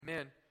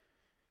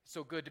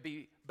So good to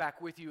be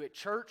back with you at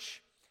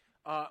church.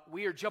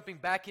 We are jumping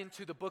back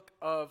into the book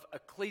of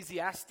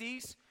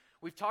Ecclesiastes.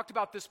 We've talked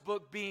about this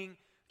book being,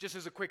 just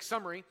as a quick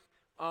summary,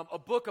 a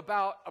book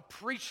about a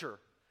preacher,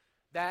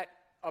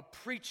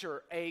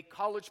 a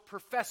college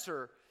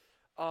professor,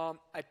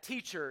 a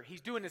teacher.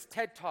 He's doing his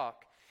TED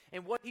Talk.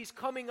 And what he's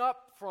coming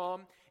up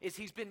from is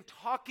he's been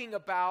talking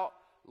about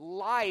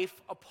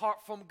life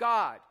apart from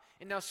God.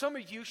 And now some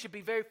of you should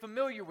be very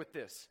familiar with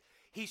this.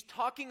 He's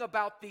talking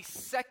about the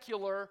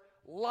secular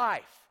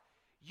life.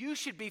 You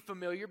should be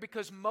familiar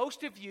because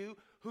most of you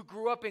who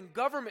grew up in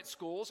government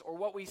schools, or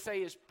what we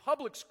say is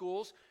public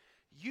schools,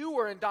 you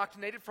were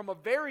indoctrinated from a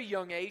very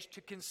young age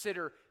to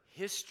consider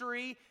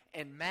history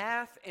and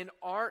math and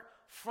art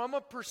from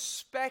a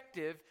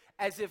perspective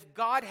as if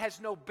God has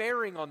no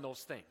bearing on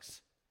those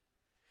things.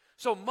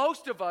 So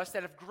most of us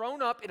that have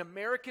grown up in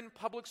American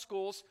public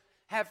schools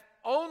have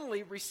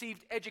only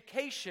received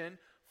education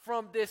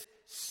from this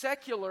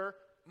secular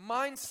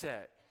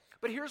mindset.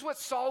 But here's what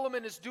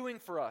Solomon is doing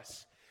for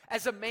us.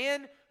 As a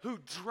man who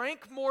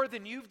drank more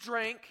than you've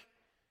drank,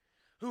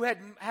 who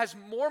has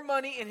more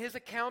money in his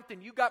account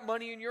than you got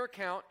money in your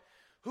account,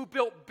 who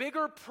built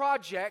bigger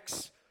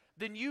projects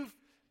than you've,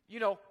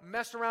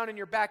 messed around in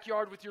your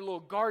backyard with your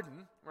little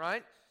garden,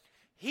 right?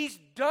 He's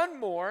done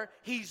more,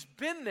 he's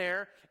been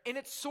there, and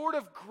it's sort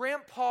of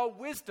grandpa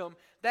wisdom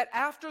that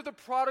after the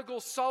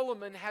prodigal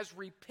Solomon has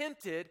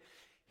repented,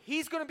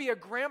 he's going to be a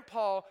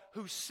grandpa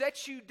who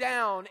sets you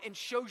down and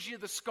shows you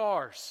the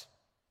scars.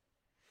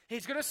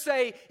 He's going to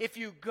say, if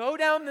you go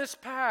down this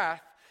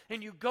path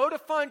and you go to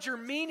find your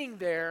meaning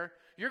there,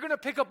 you're going to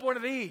pick up one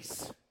of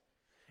these.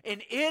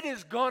 And it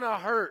is going to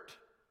hurt.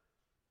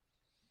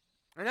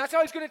 And that's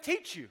how he's going to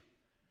teach you.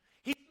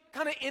 He's going to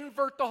kind of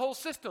invert the whole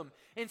system.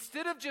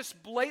 Instead of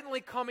just blatantly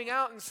coming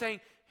out and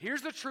saying,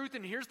 here's the truth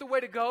and here's the way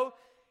to go,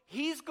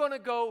 he's going to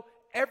go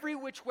every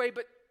which way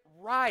but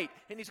right.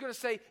 And he's going to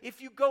say,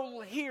 if you go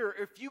here,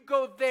 if you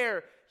go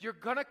there, you're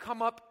going to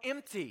come up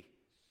empty.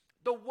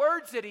 The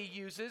words that he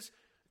uses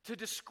to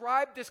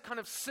describe this kind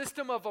of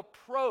system of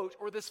approach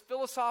or this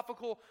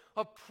philosophical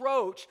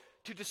approach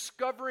to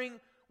discovering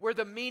where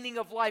the meaning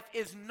of life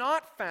is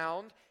not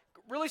found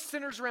really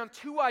centers around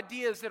two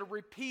ideas that are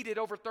repeated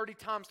over 30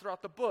 times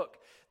throughout the book.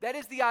 That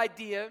is the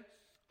idea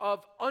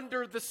of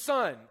under the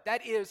sun.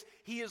 That is,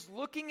 he is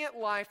looking at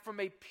life from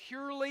a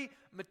purely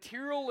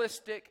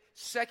materialistic,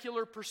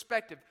 secular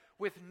perspective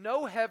with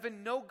no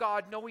heaven, no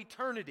God, no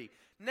eternity.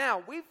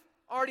 Now, we've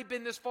already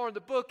been this far in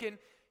the book, and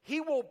he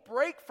will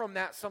break from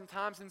that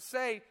sometimes and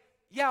say,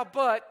 yeah,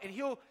 but, and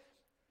he'll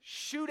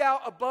shoot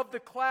out above the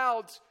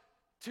clouds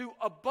to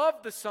above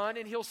the sun,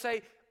 and he'll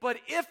say, but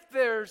if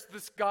there's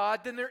this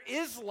God, then there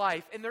is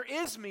life, and there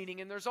is meaning,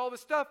 and there's all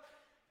this stuff,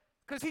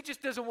 because he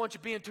just doesn't want you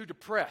being too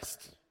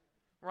depressed,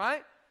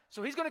 right?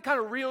 So he's going to kind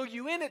of reel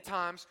you in at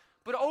times,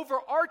 but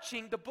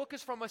overarching, the book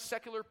is from a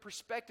secular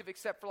perspective,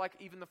 except for like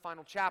even the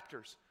final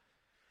chapters.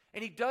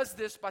 And he does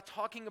this by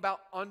talking about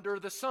under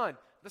the sun.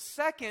 The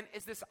second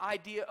is this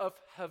idea of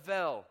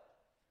havel.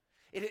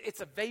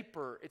 It's a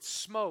vapor, it's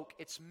smoke,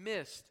 it's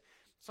mist.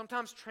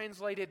 Sometimes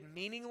translated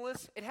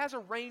meaningless. It has a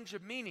range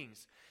of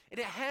meanings. And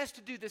it has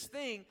to do this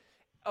thing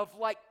of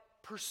like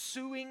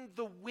pursuing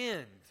the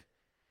wind.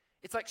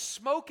 It's like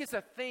smoke is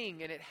a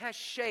thing and it has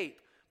shape.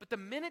 But the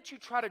minute you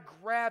try to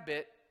grab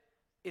it,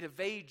 it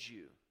evades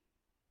you.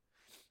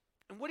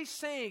 And what he's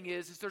saying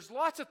is there's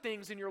lots of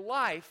things in your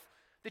life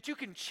that you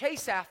can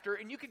chase after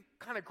and you can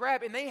kind of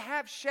grab, and they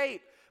have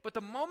shape. But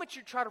the moment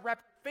you try to wrap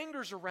your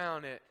fingers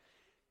around it,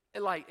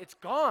 it's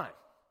gone.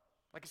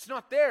 Like it's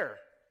not there.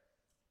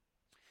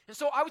 And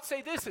so I would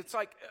say this, it's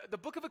like the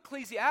book of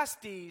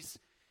Ecclesiastes,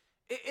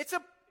 it's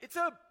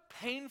a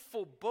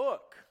painful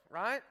book,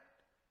 right?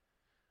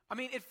 I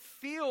mean, it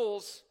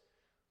feels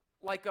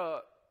like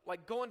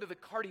going to the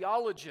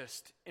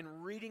cardiologist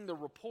and reading the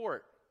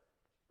report,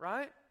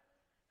 right?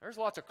 There's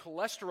lots of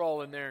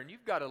cholesterol in there, and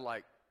you've got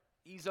to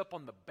ease up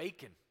on the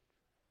bacon.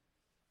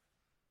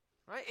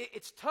 Right?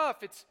 It's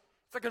tough. It's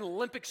like an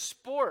Olympic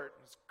sport.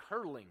 It's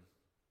curling.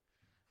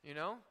 You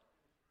don't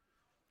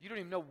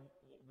even know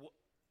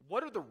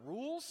what are the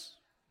rules,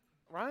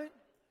 right?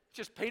 It's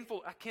just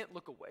painful. I can't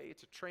look away.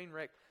 It's a train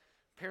wreck.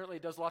 Apparently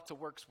it does lots of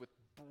works with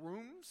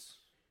brooms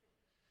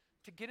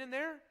to get in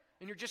there,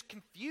 and you're just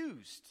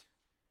confused,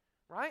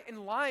 right?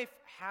 And life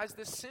has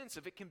this sense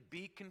of it can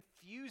be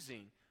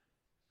confusing,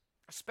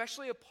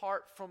 especially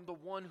apart from the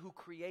one who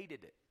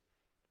created it.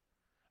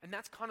 And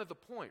that's kind of the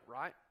point,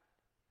 right?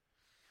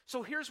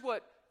 So here's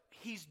what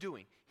he's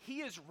doing. He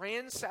is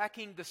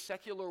ransacking the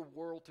secular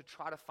world to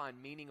try to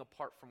find meaning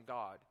apart from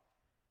God.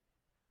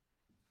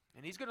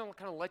 And he's going to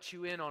kind of let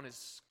you in on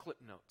his clip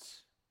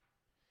notes.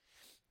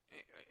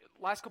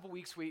 Last couple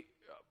weeks,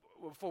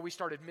 before we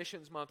started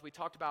Missions Month, we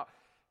talked about,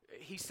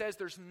 he says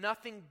there's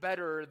nothing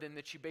better than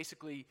that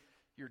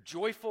you're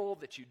joyful,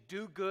 that you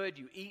do good,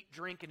 you eat,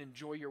 drink, and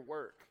enjoy your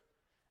work.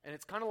 And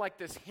it's kind of like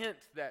this hint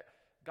that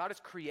God has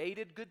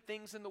created good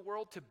things in the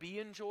world to be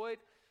enjoyed.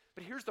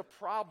 But here's the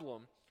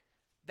problem,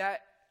 that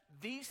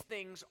these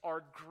things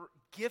are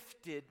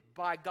gifted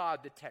by God,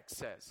 the text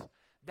says.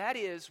 That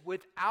is,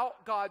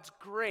 without God's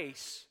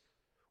grace,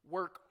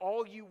 work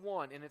all you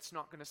want, and it's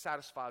not going to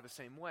satisfy the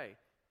same way.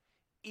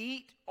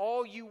 Eat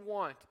all you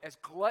want, as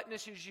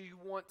gluttonous as you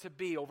want to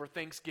be over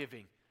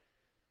Thanksgiving.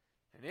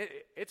 And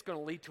it's going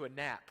to lead to a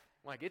nap.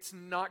 Like, it's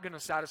not going to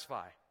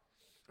satisfy.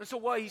 And so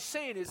what he's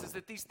saying is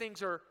that these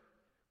things are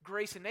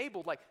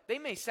grace-enabled. Like, they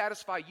may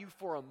satisfy you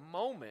for a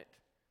moment,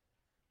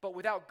 but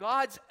without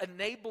God's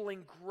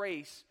enabling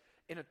grace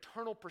and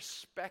eternal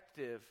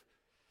perspective,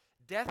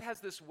 death has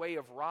this way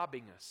of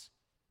robbing us.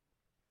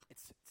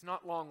 It's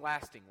not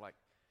long-lasting, like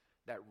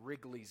that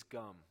Wrigley's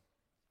gum.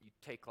 You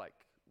take like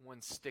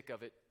one stick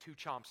of it, 2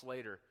 chomps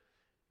later,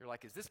 you're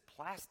like, is this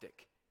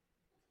plastic?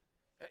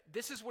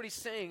 This is what he's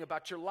saying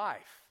about your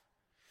life.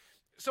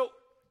 So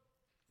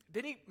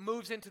then he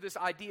moves into this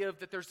idea of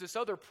that there's this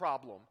other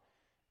problem.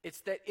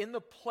 It's that in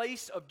the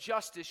place of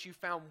justice you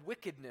found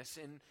wickedness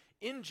and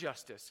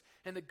injustice.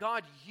 And that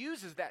God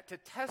uses that to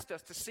test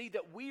us to see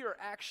that we are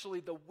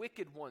actually the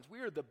wicked ones. We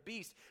are the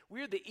beast.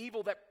 We are the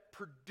evil that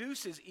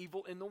produces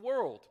evil in the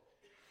world.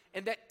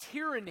 And that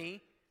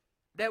tyranny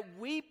that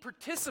we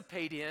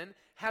participate in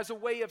has a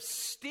way of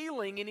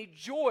stealing any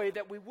joy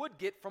that we would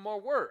get from our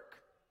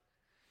work.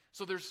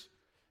 So there's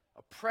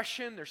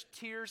oppression, there's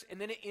tears, and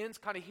then it ends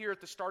kind of here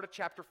at the start of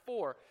chapter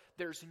 4.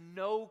 There's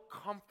no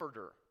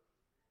comforter.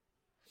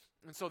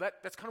 And so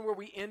that's kind of where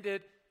we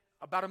ended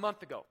about a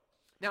month ago.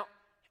 Now,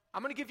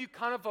 I'm going to give you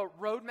kind of a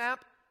roadmap,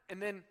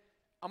 and then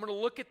I'm going to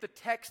look at the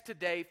text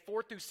today,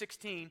 4 through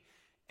 16,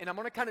 and I'm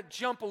going to kind of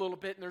jump a little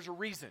bit, and there's a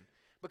reason.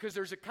 Because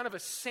there's a kind of a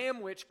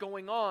sandwich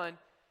going on,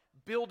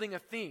 building a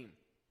theme.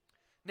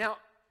 Now,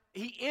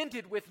 he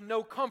ended with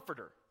no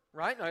comforter,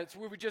 right? Now, it's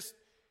what we just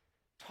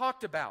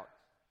talked about.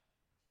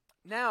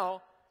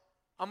 Now,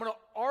 I'm going to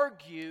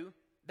argue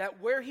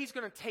that where he's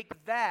going to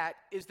take that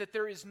is that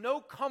there is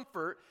no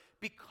comfort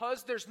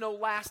because there's no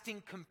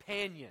lasting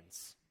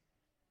companions.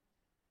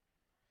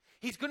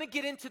 He's going to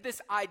get into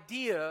this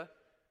idea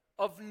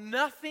of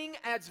nothing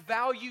adds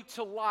value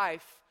to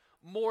life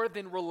more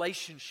than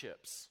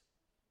relationships.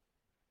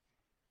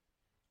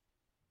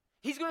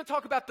 He's going to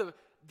talk about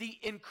the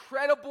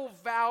incredible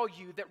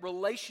value that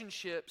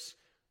relationships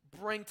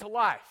bring to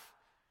life.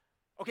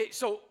 Okay,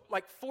 so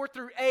like 4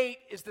 through 8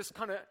 is this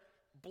kind of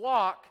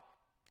block,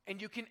 and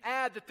you can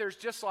add that there's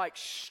just like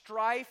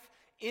strife,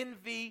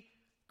 envy,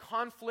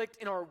 conflict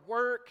in our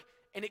work,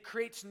 and it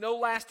creates no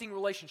lasting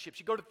relationships.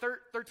 You go to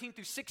 13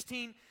 through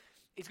 16,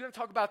 he's going to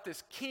talk about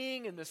this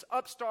king and this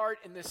upstart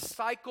and this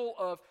cycle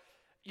of,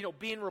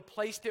 being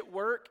replaced at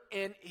work.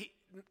 And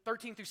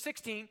 13 through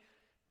 16,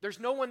 there's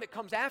no one that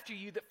comes after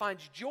you that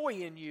finds joy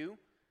in you,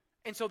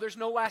 and so there's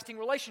no lasting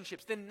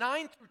relationships. Then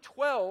 9 through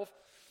 12,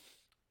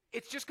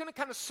 it's just going to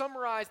kind of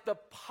summarize the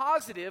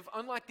positive,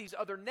 unlike these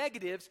other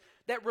negatives,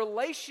 that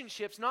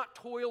relationships, not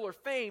toil or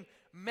fame,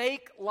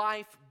 make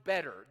life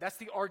better. That's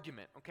the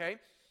argument, okay?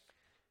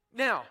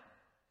 Now,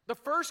 the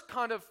first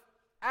kind of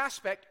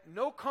aspect,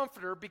 no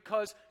comforter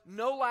because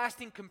no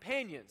lasting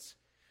companions.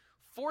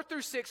 4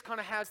 through 6 kind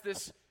of has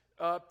this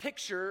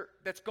picture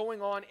that's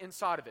going on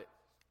inside of it.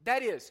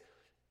 That is,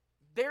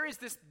 there is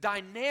this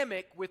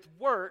dynamic with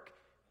work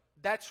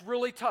that's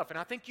really tough. And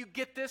I think you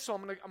get this, so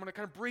I'm going to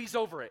kind of breeze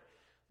over it.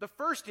 The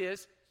first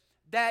is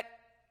that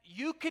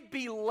you could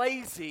be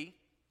lazy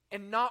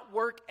and not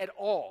work at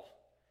all.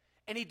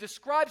 And he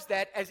describes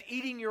that as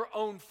eating your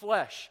own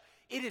flesh.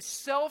 It is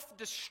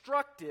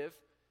self-destructive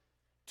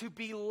to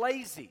be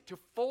lazy, to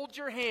fold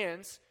your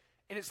hands,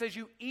 and it says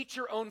you eat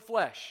your own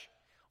flesh.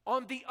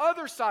 On the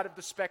other side of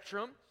the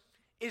spectrum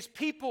is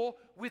people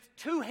with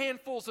 2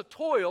 handfuls of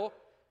toil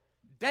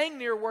dang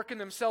near working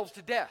themselves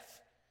to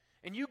death.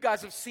 And you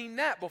guys have seen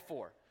that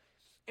before.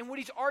 And what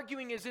he's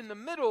arguing is in the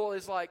middle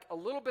is like a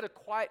little bit of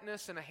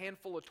quietness and a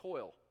handful of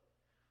toil.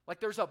 Like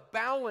there's a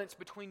balance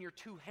between your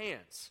 2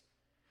 hands.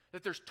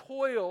 That there's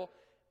toil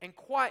and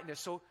quietness.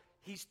 So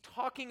he's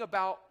talking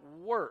about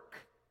work.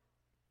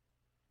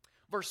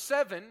 Verse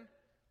 7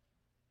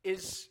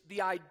 is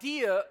the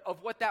idea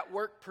of what that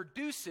work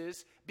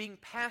produces being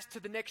passed to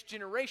the next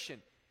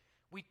generation.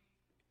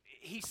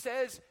 He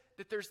says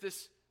that there's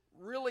this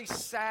really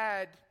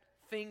sad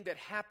thing that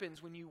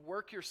happens when you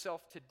work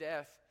yourself to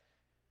death,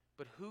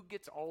 but who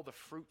gets all the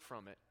fruit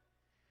from it?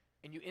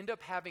 And you end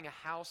up having a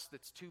house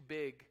that's too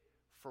big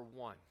for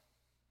one.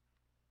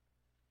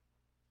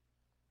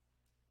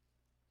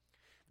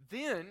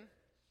 Then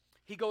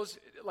he goes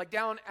like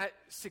down at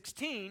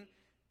 16,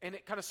 and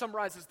it kind of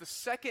summarizes the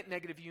second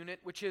negative unit,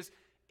 which is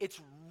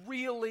it's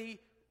really,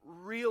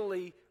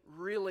 really,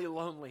 really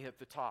lonely at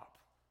the top.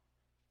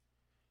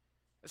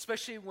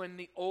 Especially when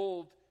the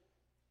old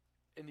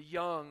and the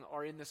young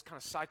are in this kind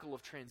of cycle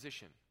of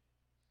transition.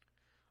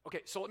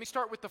 Okay, so let me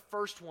start with the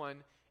first one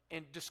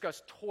and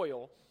discuss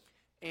toil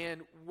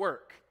and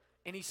work.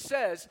 And he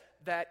says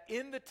that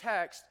in the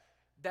text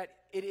that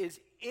it is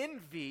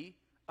envy,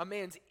 a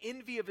man's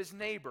envy of his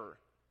neighbor.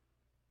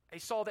 He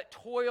saw that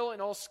toil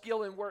and all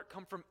skill and work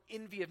come from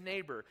envy of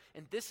neighbor.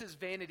 And this is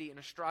vanity and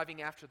a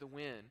striving after the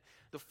wind.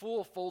 The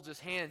fool folds his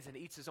hands and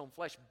eats his own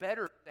flesh.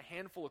 Better a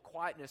handful of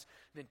quietness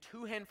than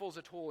 2 handfuls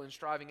of toil and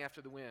striving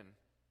after the wind.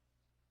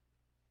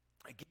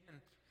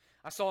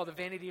 I saw the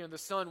vanity of the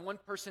sun, one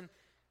person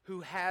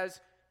who has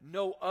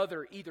no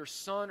other, either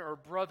son or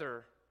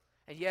brother,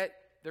 and yet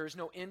there is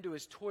no end to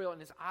his toil,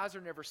 and his eyes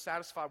are never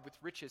satisfied with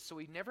riches. So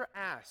he never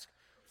asks,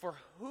 for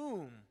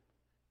whom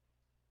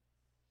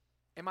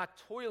am I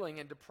toiling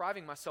and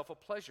depriving myself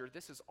of pleasure?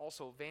 This is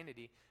also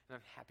vanity and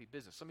unhappy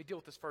business. Let me deal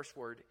with this first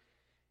word,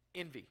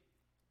 envy.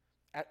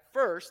 At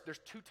first, there's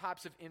two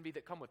types of envy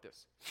that come with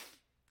this.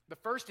 The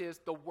first is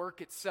the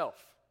work itself,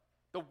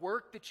 the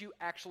work that you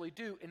actually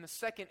do, and the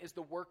second is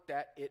the work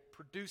that it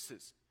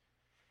produces.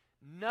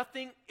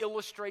 Nothing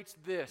illustrates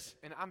this,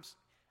 and I'm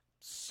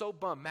so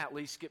bummed Matt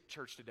Lee skipped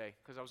church today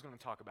because I was going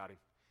to talk about him,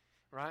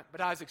 right?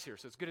 But Isaac's here,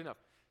 so it's good enough.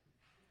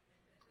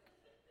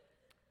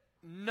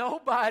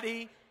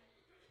 Nobody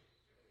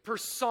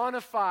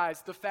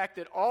personifies the fact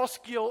that all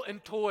skill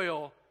and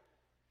toil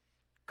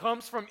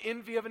comes from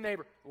envy of a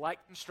neighbor,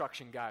 like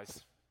construction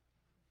guys.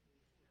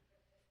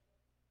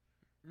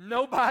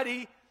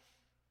 Nobody,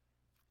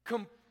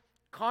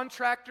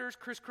 contractors,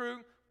 Chris Krug,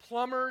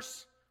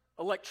 plumbers,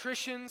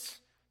 electricians,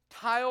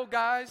 tile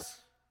guys.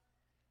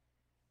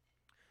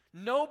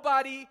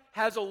 Nobody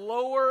has a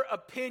lower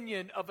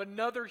opinion of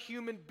another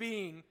human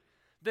being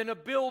than a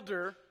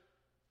builder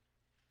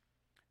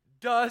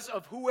does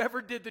of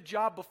whoever did the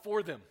job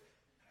before them.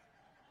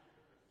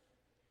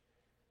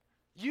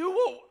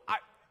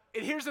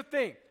 And here's the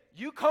thing.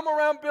 You come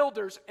around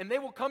builders and they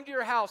will come to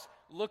your house,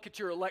 look at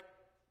your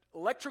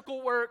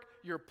electrical work,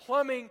 your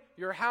plumbing,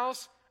 your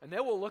house, and they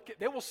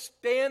will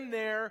stand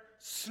there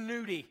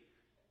snooty.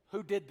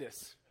 Who did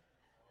this?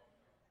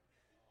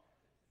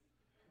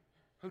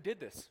 Who did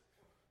this?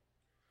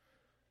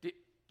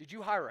 Did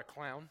you hire a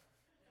clown?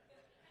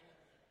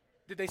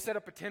 Did they set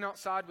up a tent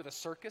outside with a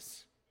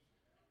circus?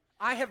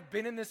 I have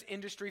been in this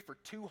industry for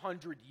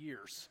 200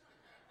 years,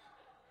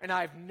 and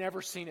I've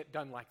never seen it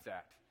done like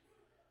that.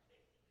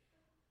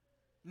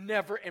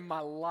 Never in my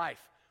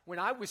life. When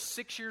I was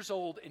 6 years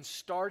old and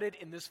started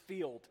in this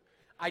field,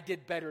 I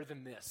did better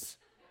than this.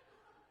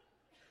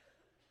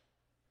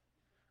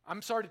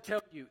 I'm sorry to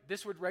tell you,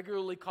 this would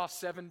regularly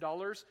cost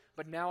 $7,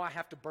 but now I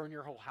have to burn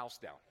your whole house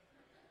down.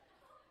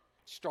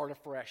 Start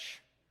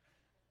afresh.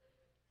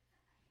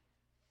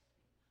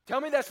 Tell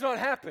me that's not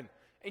happened.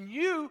 And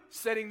you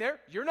sitting there,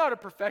 you're not a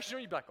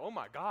professional. You'd be like, oh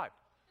my God,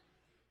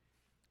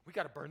 we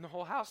got to burn the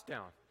whole house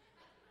down.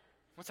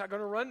 What's that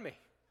going to run me?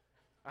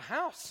 A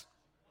house.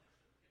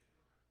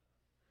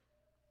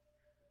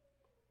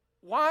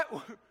 Why?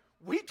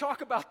 We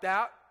talk about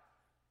that,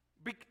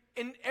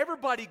 and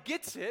everybody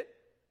gets it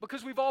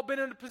because we've all been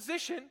in a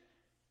position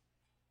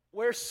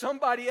where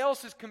somebody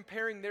else is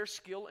comparing their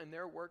skill and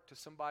their work to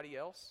somebody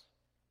else.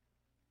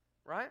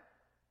 Right?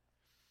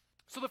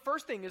 So the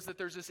first thing is that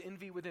there's this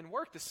envy within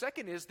work. The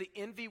second is the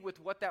envy with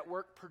what that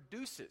work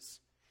produces.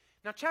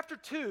 Now, chapter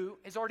 2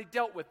 has already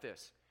dealt with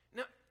this.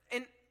 Now,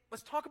 and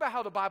let's talk about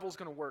how the Bible is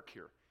going to work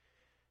here.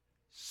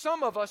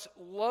 Some of us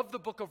love the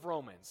book of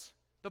Romans.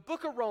 The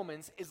book of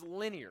Romans is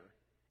linear.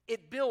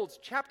 It builds,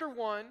 chapter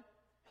 1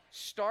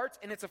 starts,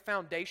 and it's a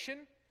foundation.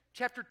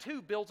 Chapter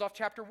 2 builds off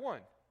chapter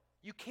 1.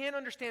 You can't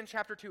understand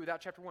chapter 2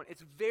 without chapter 1.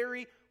 It's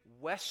very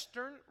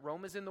Western.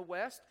 Rome is in the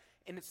West,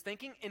 and it's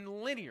thinking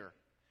in linear.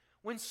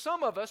 When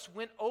some of us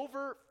went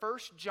over 1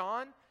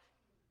 John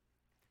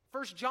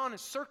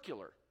is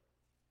circular.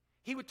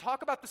 He would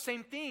talk about the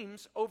same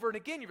themes over and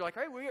again. You'd be like,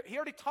 hey, he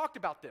already talked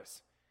about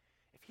this.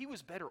 If he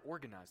was better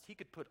organized, he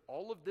could put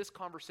all of this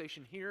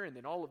conversation here and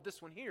then all of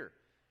this one here.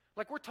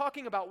 Like we're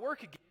talking about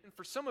work again. And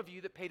for some of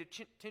you that paid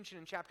attention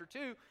in chapter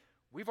 2,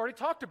 we've already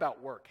talked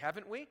about work,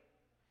 haven't we?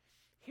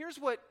 Here's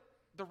what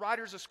the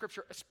writers of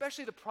Scripture,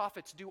 especially the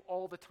prophets, do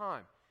all the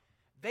time.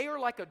 They are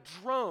like a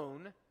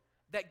drone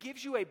that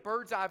gives you a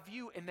bird's eye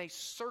view, and they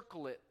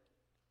circle it.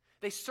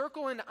 They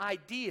circle an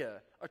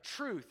idea, a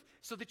truth,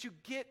 so that you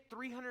get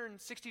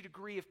 360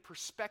 degree of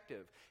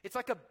perspective. It's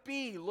like a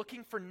bee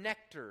looking for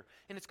nectar,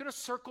 and it's going to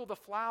circle the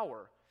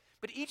flower.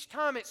 But each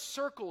time it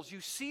circles, you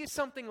see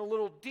something a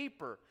little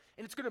deeper,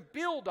 and it's going to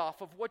build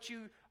off of what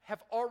you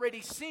have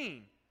already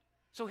seen.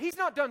 So he's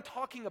not done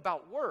talking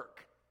about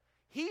work.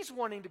 He's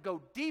wanting to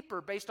go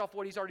deeper based off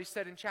what he's already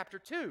said in chapter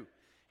 2.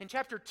 In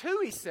chapter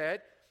 2, he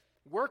said,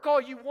 work all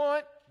you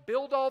want,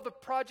 build all the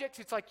projects.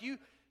 It's like you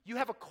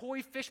have a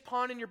koi fish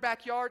pond in your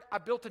backyard. I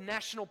built a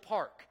national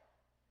park.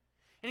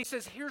 And he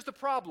says, here's the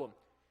problem.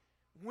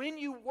 When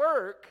you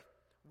work,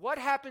 what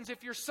happens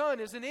if your son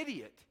is an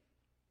idiot?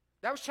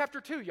 That was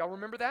chapter 2. Y'all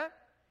remember that?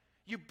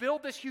 You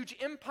build this huge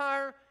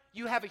empire.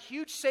 You have a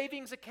huge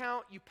savings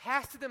account. You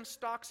pass to them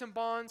stocks and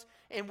bonds.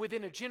 And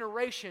within a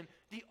generation,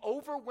 the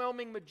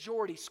overwhelming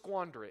majority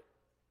squander it.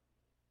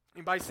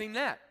 Anybody seen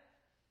that?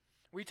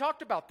 We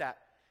talked about that.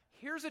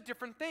 Here's a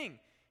different thing.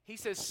 He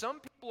says some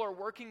people are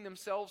working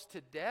themselves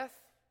to death,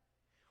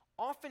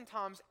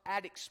 oftentimes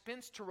at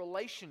expense to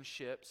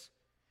relationships,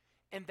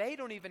 and they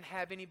don't even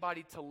have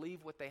anybody to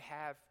leave what they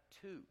have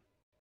to.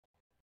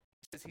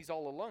 He says he's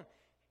all alone.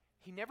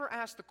 He never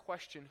asked the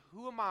question,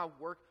 who am I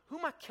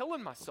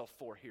killing myself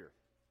for here?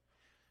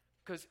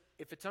 Because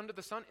if it's under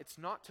the sun, it's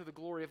not to the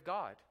glory of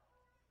God.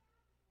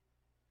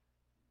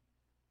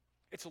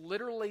 It's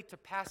literally to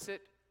pass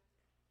it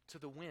to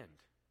the wind.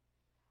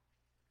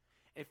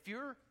 If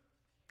you're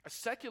a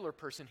secular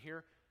person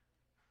here,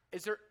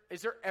 is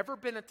there ever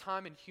been a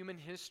time in human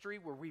history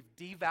where we've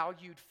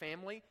devalued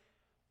family?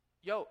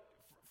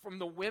 From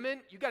the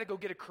women, you got to go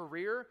get a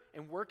career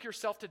and work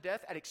yourself to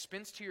death at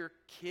expense to your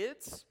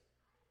kids.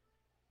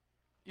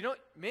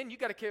 Men, you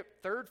got to get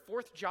third,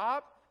 fourth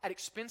job at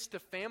expense to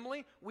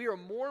family. We are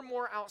more and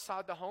more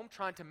outside the home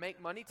trying to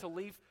make money to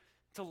leave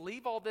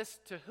all this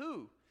to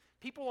who?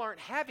 People aren't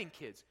having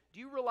kids. Do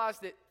you realize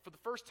that for the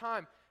first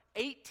time,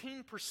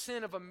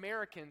 18% of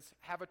Americans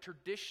have a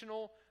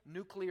traditional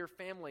nuclear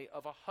family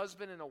of a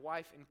husband and a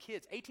wife and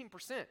kids?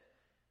 18%.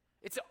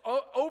 It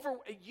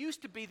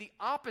used to be the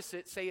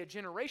opposite, say a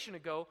generation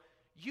ago.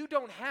 You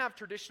don't have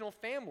traditional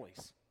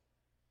families.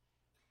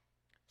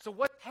 So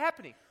what's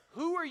happening?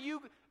 Who are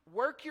you?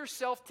 Work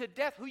yourself to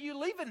death. Who are you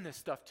leaving this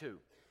stuff to?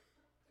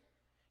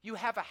 You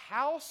have a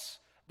house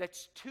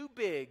that's too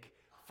big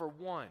for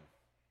one.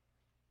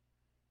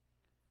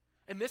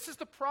 And this is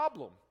the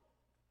problem.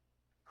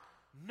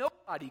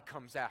 Nobody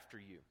comes after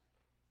you.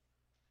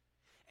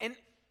 And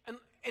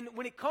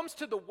when it comes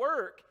to the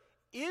work,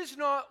 is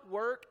not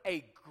work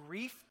a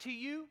grief to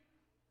you?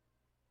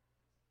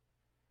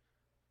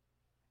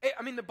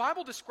 I mean, the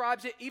Bible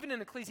describes it, even in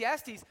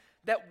Ecclesiastes,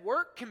 that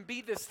work can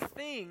be this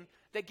thing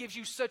that gives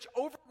you such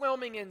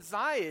overwhelming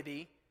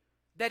anxiety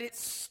that it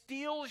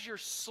steals your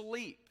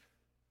sleep.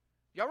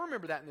 Y'all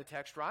remember that in the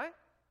text, right?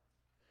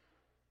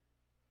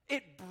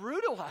 It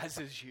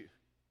brutalizes you,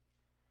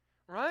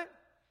 right?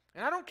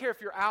 And I don't care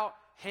if you're out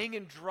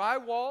hanging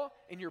drywall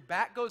and your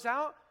back goes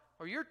out,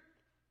 or you're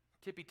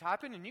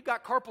tippy-typing and you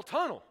got carpal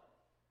tunnel,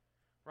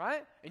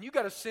 right? And you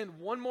got to send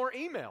one more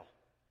email.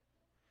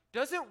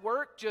 Doesn't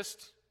work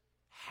just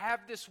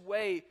have this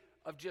way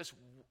of just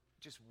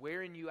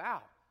wearing you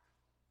out?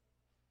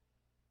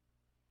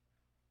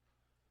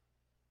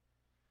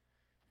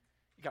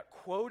 You got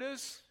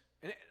quotas.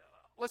 And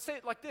let's say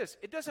it like this.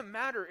 It doesn't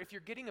matter if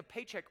you're getting a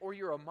paycheck or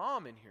you're a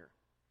mom in here.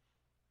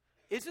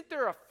 Isn't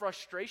there a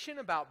frustration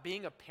about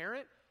being a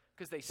parent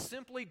because they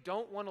simply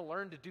don't want to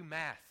learn to do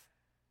math?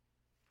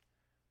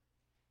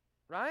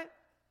 Right?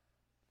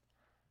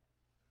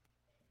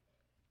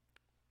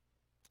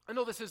 I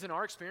know this isn't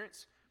our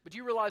experience, but do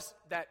you realize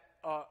that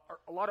a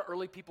lot of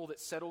early people that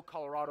settled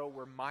Colorado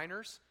were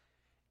miners,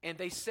 and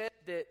they said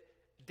that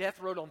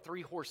death rode on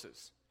 3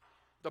 horses.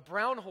 The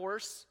brown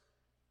horse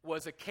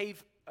was a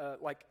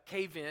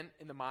cave-in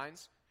the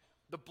mines.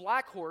 The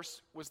black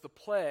horse was the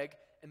plague,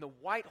 and the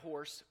white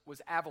horse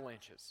was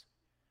avalanches.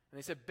 And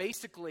they said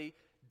basically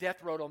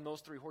death rode on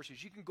those 3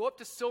 horses. You can go up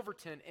to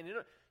Silverton, and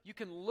you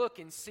can look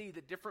and see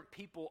that different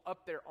people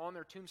up there on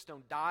their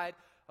tombstone died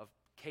of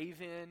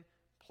cave-in,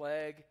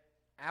 plague,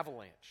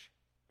 avalanche.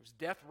 It was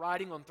death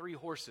riding on 3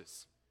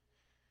 horses.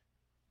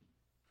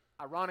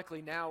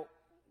 Ironically, now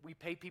we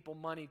pay people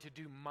money to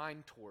do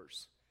mine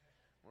tours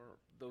where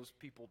those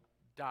people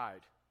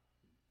died.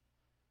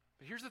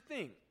 But here's the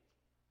thing.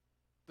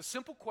 The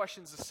simple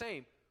question is the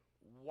same.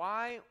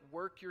 Why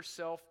work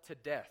yourself to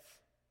death?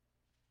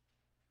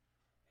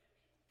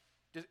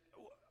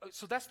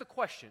 So that's the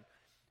question.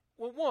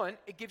 Well, one,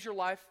 it gives your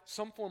life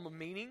some form of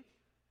meaning,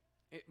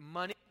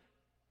 money,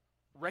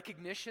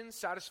 recognition,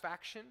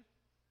 satisfaction.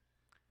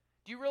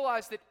 Do you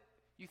realize that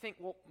you think,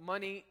 well,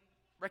 money,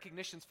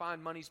 recognition's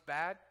fine, money's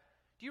bad?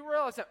 Do you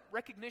realize that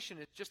recognition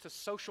is just a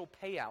social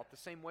payout the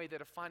same way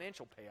that a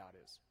financial payout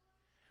is?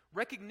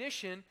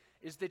 Recognition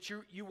is that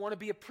you want to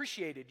be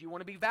appreciated, you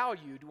want to be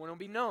valued, you want to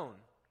be known.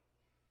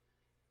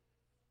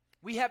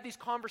 We have these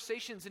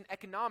conversations in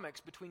economics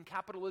between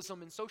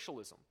capitalism and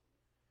socialism.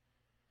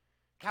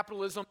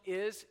 Capitalism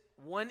is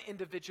one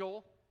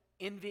individual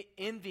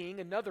envying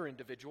another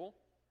individual,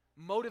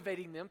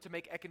 motivating them to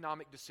make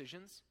economic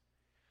decisions.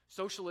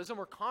 Socialism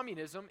or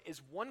communism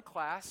is one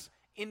class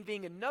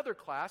envying another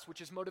class,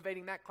 which is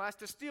motivating that class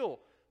to steal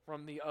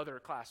from the other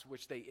class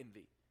which they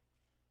envy.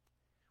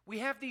 We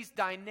have these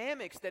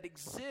dynamics that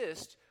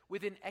exist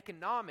within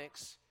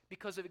economics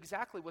because of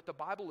exactly what the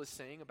Bible is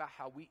saying about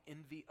how we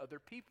envy other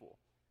people.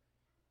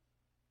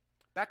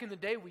 Back in the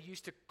day, we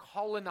used to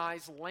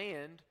colonize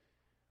land,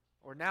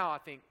 or now I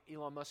think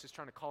Elon Musk is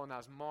trying to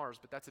colonize Mars,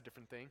 but that's a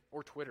different thing,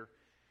 or Twitter.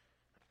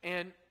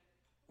 And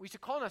we used to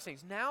colonize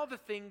things. Now the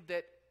thing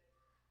that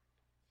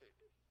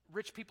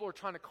rich people are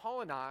trying to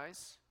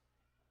colonize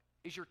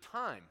is your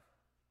time,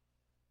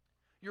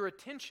 your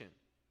attention.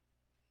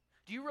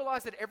 Do you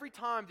realize that every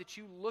time that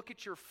you look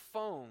at your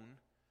phone,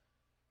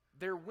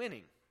 they're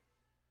winning?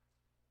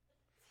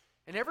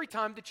 And every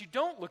time that you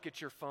don't look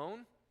at your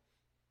phone,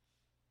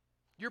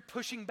 you're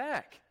pushing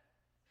back.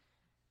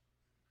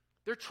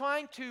 They're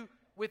trying to,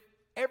 with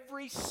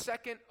every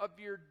second of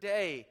your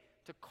day,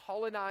 to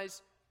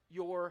colonize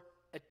your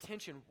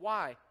attention.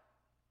 Why?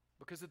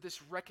 Because of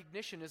this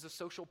recognition as a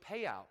social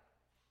payout.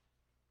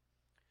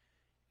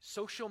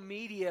 Social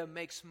media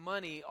makes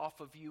money off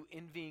of you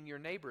envying your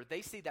neighbor.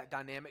 They see that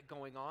dynamic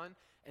going on,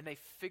 and they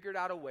figured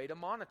out a way to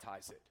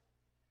monetize it.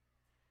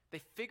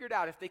 They figured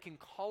out if they can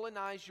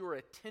colonize your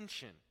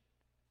attention,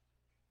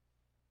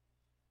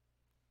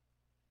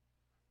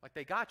 Like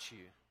they got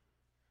you.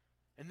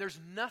 And there's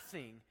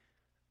nothing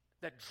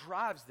that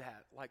drives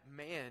that like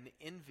man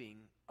envying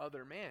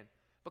other man.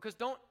 Because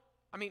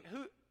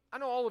I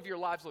know all of your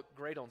lives look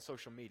great on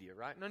social media,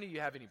 right? None of you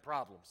have any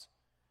problems.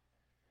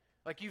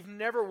 Like you've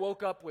never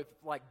woke up with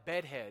like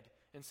bedhead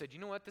and said, you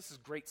know what, this is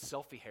great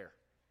selfie hair.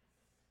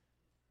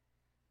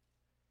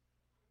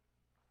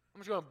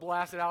 I'm just going to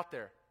blast it out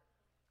there.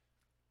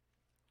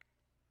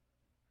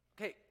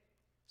 Okay,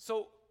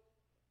 so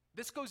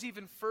this goes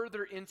even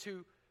further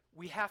into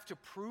we have to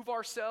prove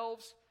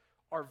ourselves,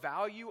 our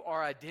value,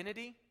 our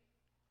identity.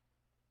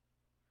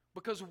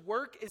 Because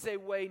work is a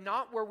way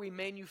not where we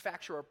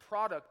manufacture a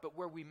product, but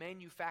where we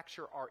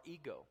manufacture our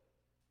ego.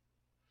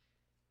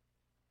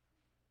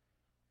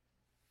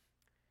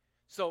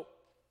 So,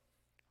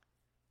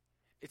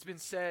 it's been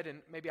said, and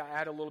maybe I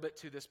add a little bit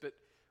to this, but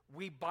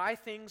we buy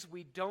things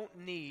we don't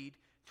need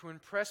to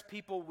impress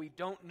people we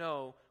don't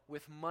know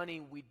with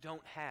money we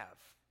don't have.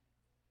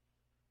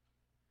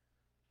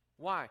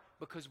 Why?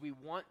 Because we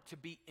want to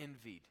be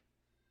envied.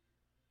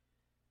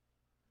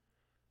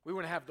 We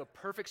want to have the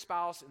perfect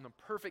spouse and the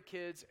perfect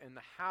kids and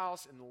the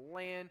house and the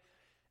land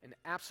and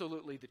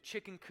absolutely the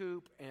chicken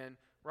coop and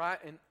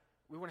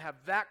we want to have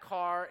that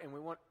car and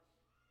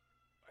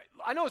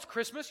I know it's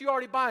Christmas, you're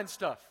already buying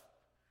stuff.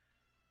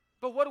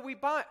 But what do we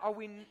buy? Are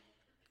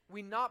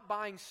we not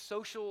buying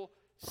social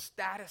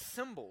status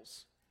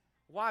symbols?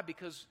 Why?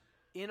 Because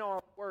in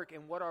our work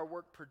and what our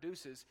work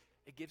produces,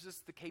 it gives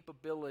us the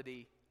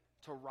capability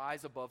to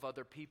rise above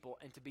other people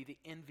and to be the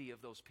envy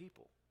of those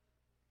people.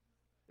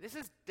 This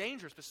is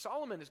dangerous, but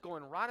Solomon is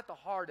going right at the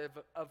heart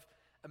of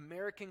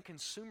American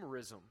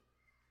consumerism.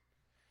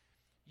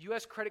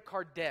 U.S. credit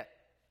card debt.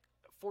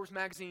 Forbes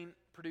magazine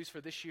produced for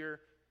this year,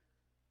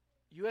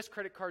 U.S.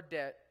 credit card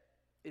debt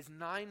is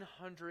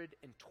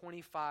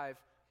 $925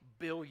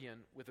 billion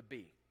with a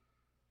B.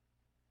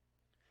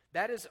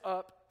 That is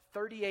up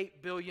 $38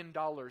 billion in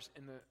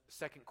the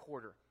second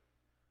quarter.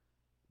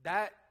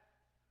 That,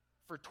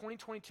 for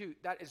 2022,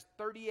 that is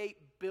 $38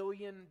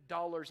 billion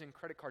in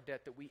credit card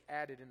debt that we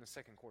added in the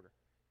second quarter.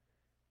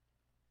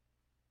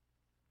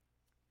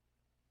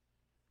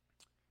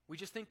 We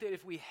just think that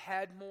if we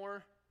had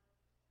more,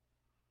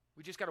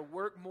 we just got to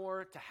work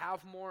more to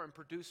have more and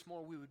produce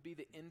more, we would be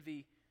the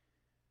envy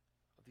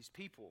of these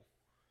people.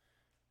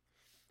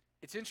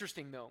 It's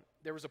interesting, though.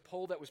 There was a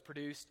poll that was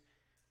produced.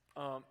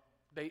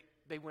 They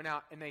went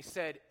out and they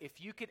said,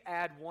 if you could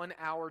add 1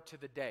 hour to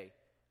the day,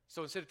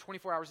 so instead of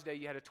 24 hours a day,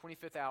 you had a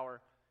 25th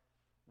hour,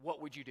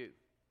 what would you do?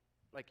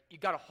 Like, you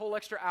got a whole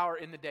extra hour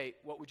in the day,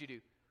 what would you do?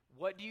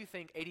 What do you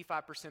think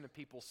 85% of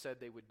people said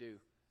they would do?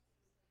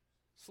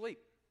 Sleep.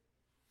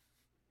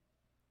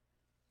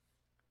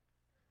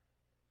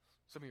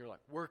 Some of you are like,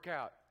 work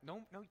out.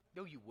 No,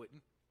 you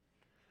wouldn't.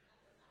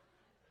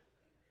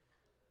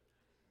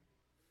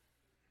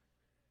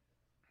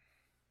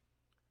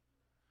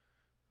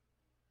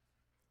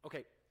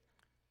 Okay,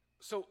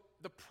 so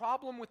the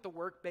problem with the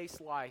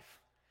work-based life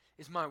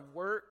is my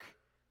work,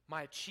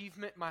 my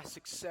achievement, my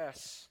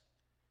success,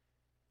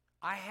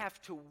 I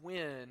have to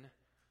win,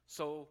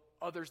 so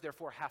others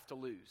therefore have to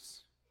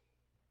lose.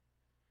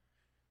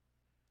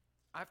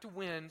 I have to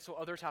win, so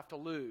others have to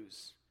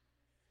lose.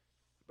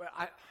 But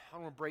I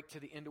don't want to break to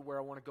the end of where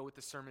I want to go with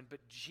the sermon, but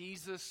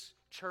Jesus,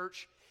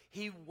 church,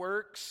 he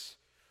works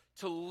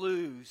to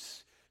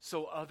lose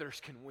so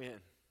others can win.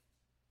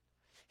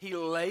 He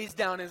lays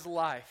down his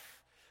life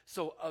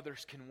so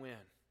others can win.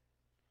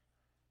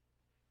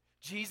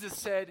 Jesus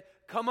said,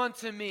 come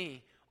unto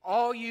me,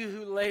 all you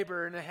who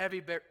labor and are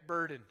heavy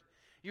burdened.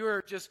 You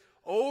are just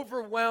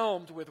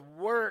overwhelmed with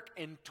work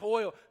and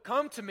toil.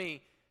 Come to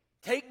me,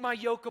 take my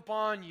yoke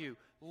upon you.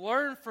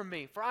 Learn from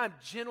me, for I am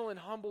gentle and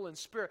humble in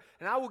spirit,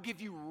 and I will give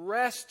you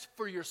rest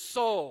for your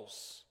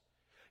souls.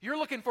 You're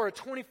looking for a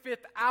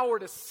 25th hour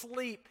to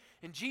sleep,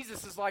 and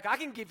Jesus is like, I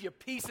can give you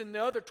peace in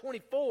the other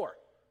 24.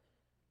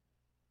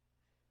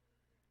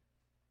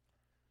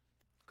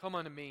 Come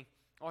unto me,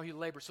 all you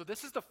labor. So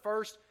this is the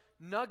first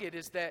nugget,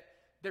 is that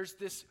there's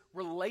this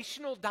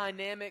relational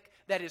dynamic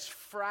that is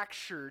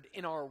fractured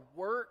in our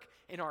work,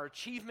 in our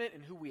achievement,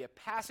 and who we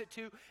pass it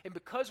to. And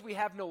because we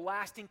have no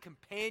lasting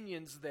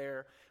companions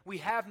there, we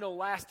have no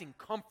lasting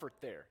comfort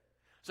there.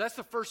 So that's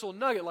the first little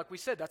nugget. Like we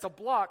said, that's a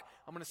block.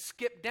 I'm going to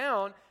skip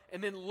down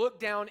and then look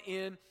down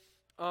in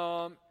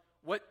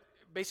what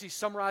basically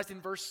summarized in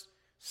verse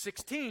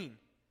 16.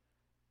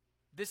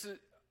 This is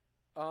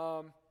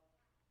down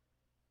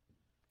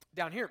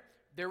here.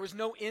 There was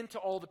no end to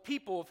all the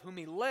people of whom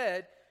he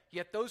led,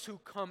 yet those who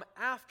come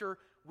after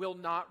will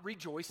not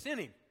rejoice in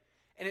him.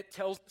 And it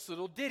tells this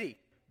little ditty.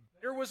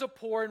 Better was a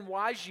poor and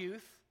wise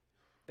youth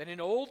than an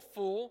old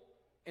fool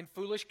and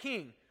foolish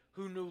king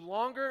who no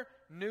longer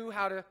knew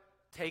how to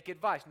take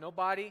advice.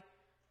 Nobody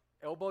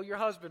elbow your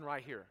husband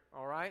right here,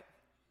 all right?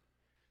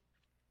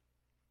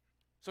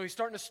 So he's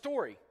starting a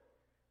story.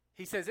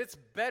 He says it's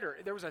better.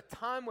 There was a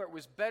time where it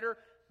was better.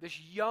 This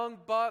young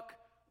buck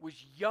was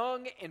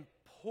young and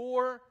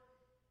poor,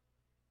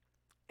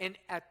 and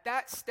at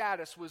that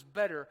status was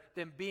better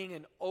than being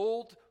an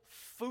old,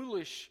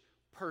 foolish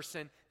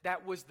person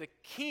that was the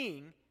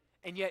king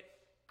and yet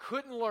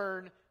couldn't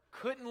learn,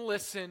 couldn't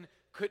listen,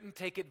 couldn't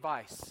take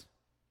advice.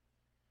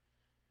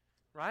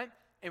 Right?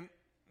 And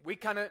we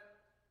kind of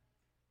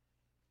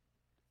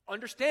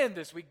understand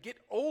this. We get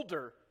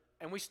older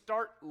and we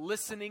start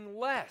listening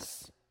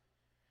less.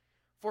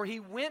 For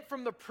he went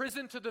from the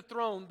prison to the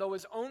throne, though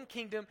his own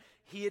kingdom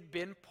he had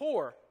been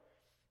poor.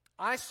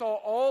 I saw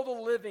all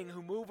the living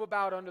who move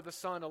about under the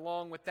sun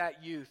along with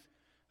that youth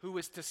who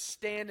was to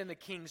stand in the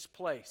king's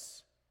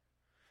place.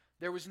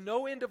 There was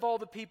no end of all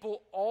the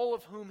people, all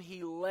of whom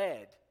he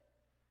led.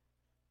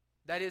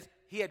 That is,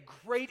 he had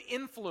great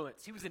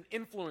influence. He was an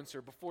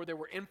influencer before there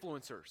were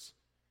influencers.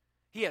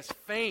 He has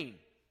fame.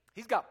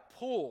 He's got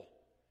pull.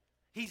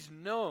 He's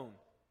known.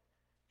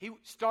 He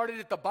started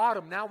at the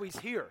bottom, now he's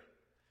here.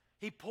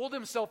 He pulled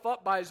himself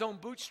up by his own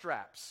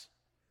bootstraps.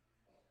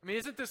 I mean,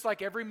 isn't this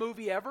like every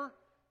movie ever?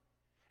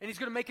 And he's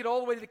going to make it all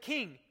the way to the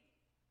king.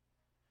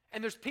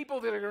 And there's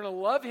people that are going to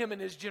love him in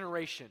his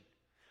generation.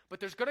 But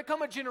there's going to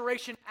come a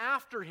generation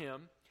after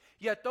him,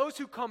 yet those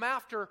who come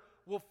after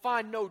will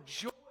find no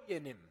joy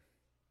in him.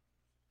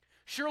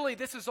 Surely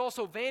this is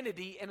also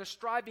vanity and a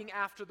striving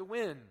after the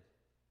wind.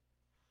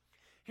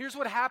 Here's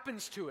what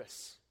happens to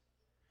us.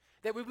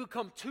 That we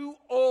become too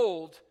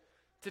old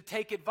to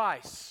take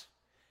advice.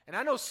 And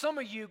I know some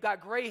of you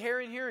got gray hair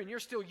in here and you're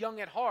still young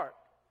at heart.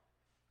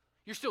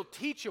 You're still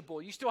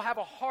teachable. You still have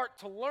a heart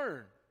to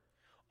learn.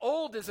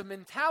 Old is a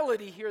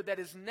mentality here that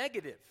is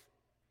negative.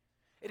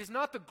 It is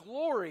not the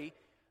glory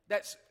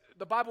that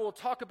the Bible will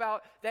talk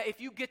about, that if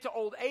you get to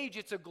old age,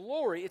 it's a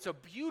glory. It's a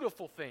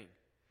beautiful thing.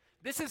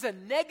 This is a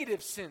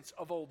negative sense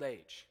of old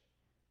age.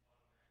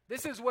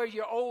 This is where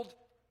you're old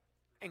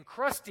and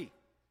crusty.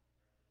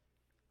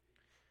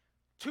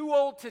 Too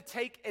old to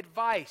take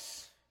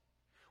advice.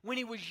 When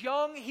he was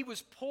young, he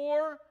was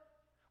poor,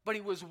 but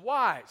he was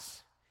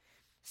wise.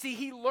 See,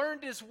 he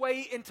learned his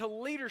way into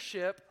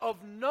leadership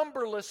of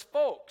numberless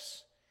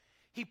folks.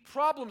 He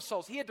problem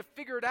solved. He had to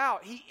figure it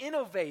out. He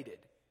innovated.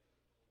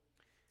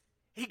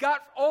 He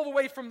got all the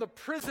way from the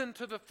prison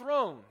to the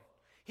throne.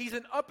 He's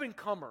an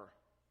up-and-comer.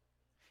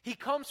 He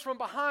comes from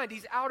behind.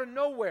 He's out of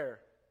nowhere.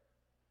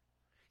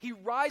 He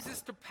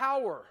rises to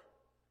power.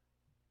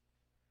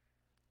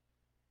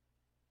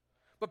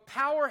 But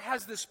power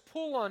has this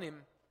pull on him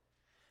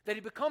that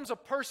he becomes a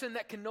person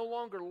that can no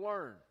longer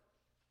learn.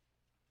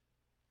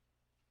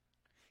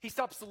 He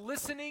stops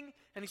listening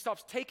and he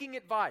stops taking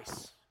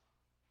advice.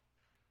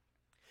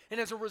 And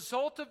as a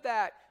result of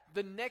that,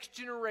 the next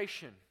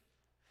generation,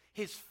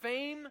 his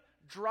fame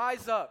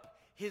dries up,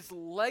 his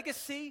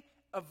legacy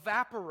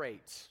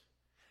evaporates.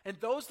 And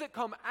those that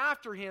come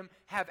after him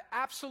have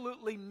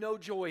absolutely no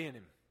joy in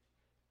him.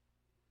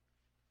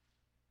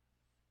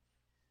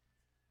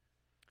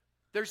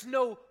 There's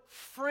no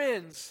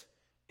friends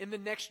in the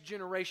next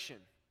generation.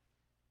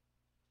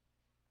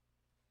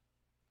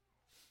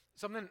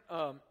 Something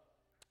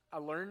I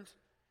learned,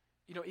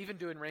 even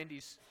doing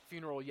Randy's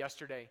funeral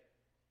yesterday,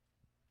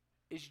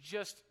 is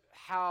just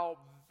how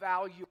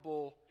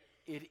valuable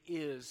it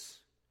is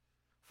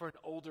for an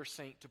older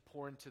saint to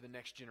pour into the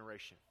next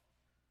generation.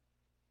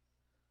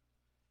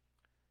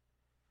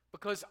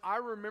 Because I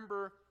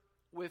remember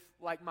with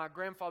my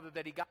grandfather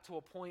that he got to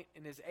a point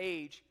in his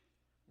age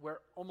where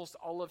almost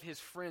all of his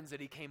friends that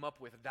he came up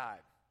with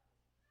died.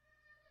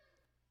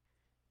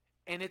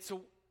 And it's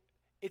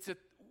a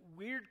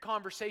weird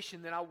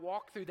conversation that I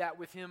walked through that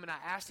with him, and I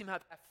asked him how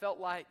that felt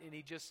like, and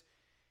he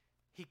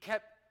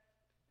kept,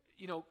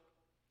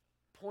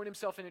 pouring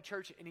himself into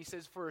church, and he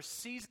says, for a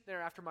season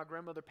there after my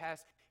grandmother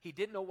passed, he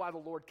didn't know why the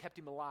Lord kept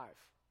him alive.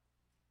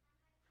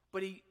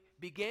 But he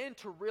began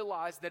to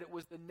realize that it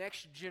was the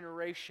next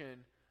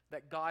generation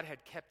that God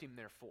had kept him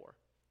there for.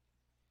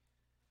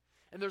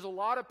 And there's a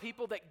lot of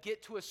people that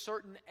get to a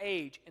certain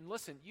age, and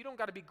listen, you don't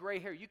got to be gray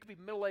hair. You could be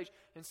middle-aged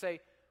and say,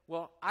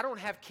 well, I don't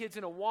have kids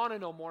in Awana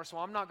no more, so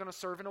I'm not going to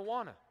serve in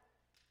Awana.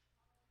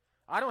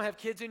 I don't have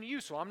kids in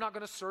youth, so I'm not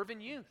going to serve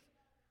in youth.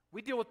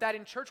 We deal with that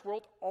in church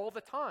world all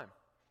the time.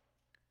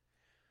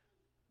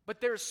 But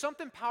there's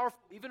something powerful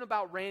even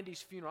about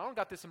Randy's funeral. I don't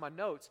got this in my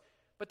notes,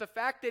 but the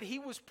fact that he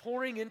was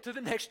pouring into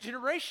the next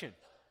generation.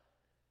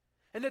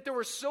 And that there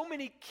were so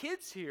many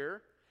kids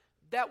here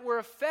that were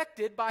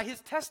affected by his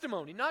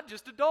testimony, not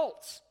just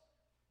adults.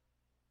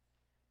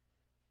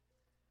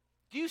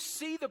 Do you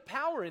see the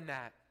power in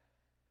that?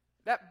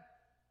 That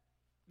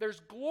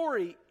there's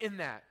glory in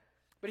that.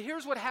 But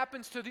here's what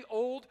happens to the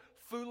old,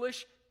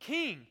 foolish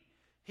king.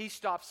 He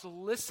stops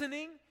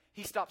listening,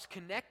 he stops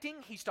connecting,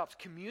 he stops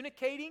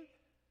communicating,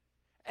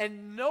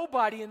 and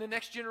nobody in the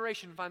next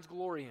generation finds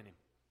glory in him.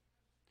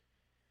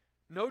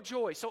 No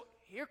joy. So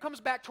here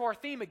comes back to our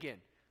theme again.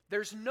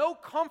 There's no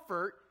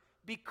comfort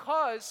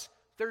because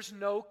there's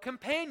no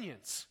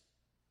companions.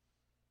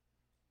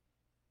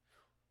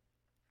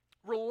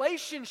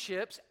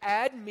 Relationships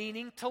add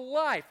meaning to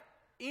life.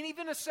 And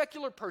even a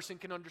secular person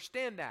can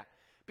understand that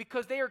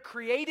because they are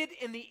created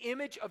in the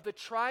image of the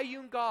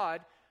triune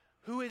God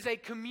who is a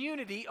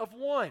community of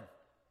one.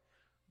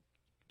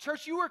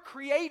 Church, you are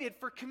created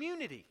for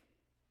community.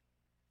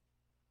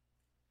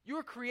 You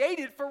were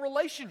created for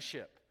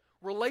relationship.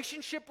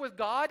 Relationship with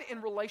God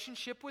and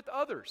relationship with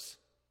others.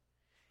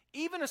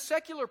 Even a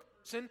secular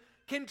person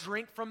can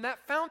drink from that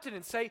fountain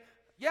and say,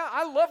 yeah,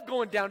 I love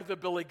going down to the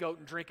Billy Goat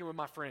and drinking with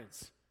my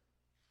friends.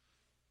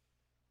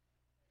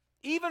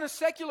 Even a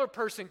secular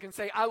person can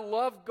say, I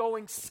love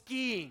going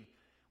skiing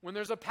when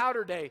there's a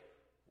powder day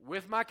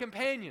with my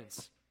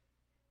companions.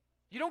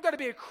 You don't got to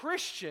be a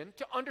Christian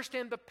to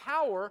understand the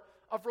power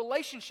of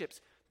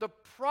relationships. The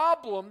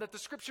problem that the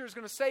Scripture is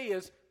going to say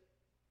is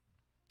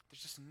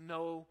there's just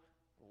no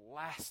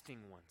lasting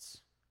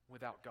ones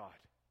without God.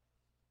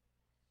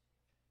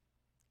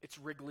 It's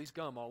Wrigley's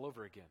gum all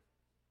over again.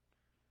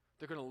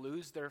 They're going to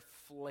lose their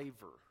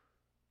flavor.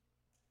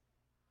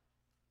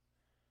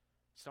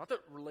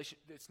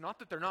 It's not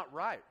that they're not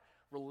right.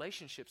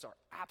 Relationships are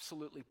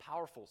absolutely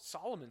powerful.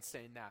 Solomon's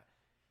saying that.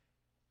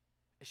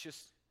 It's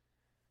just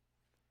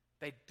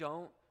they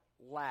don't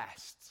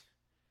last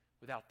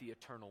without the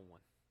eternal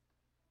one.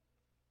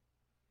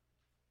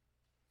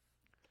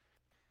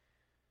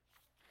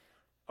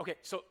 Okay,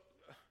 so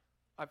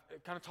I've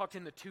kind of talked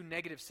in the two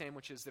negative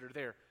sandwiches that are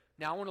there.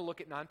 Now I want to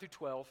look at 9 through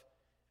 12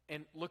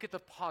 and look at the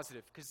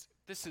positive, because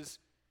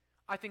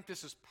I think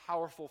this is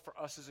powerful for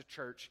us as a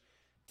church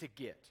to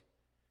get.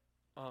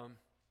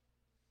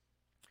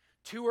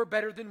 Two are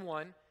better than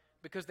one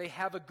because they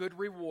have a good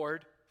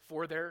reward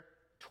for their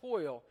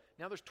toil.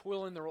 Now there's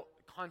toil in the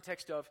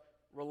context of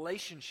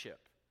relationship.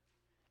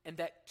 And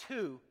that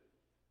two,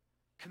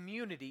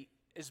 community,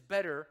 is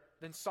better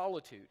than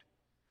solitude.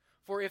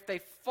 For if they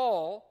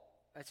fall,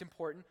 that's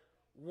important,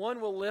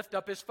 one will lift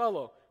up his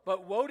fellow.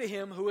 But woe to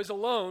him who is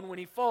alone when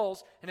he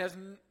falls and has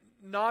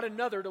not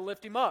another to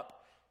lift him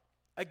up.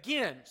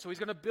 Again, so he's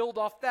going to build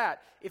off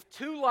that. If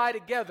two lie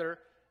together,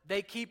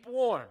 they keep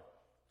warm.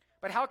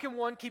 But how can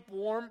one keep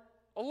warm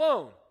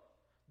alone?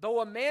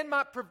 Though a man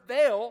might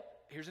prevail,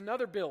 here's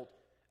another build,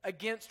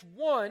 against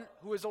one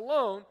who is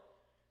alone,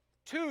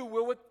 two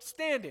will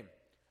withstand him.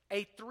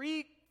 A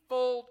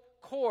threefold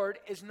cord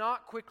is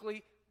not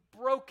quickly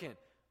broken.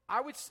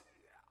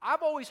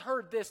 I've always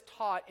heard this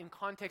taught in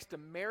context of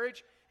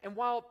marriage, and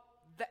while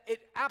it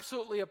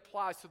absolutely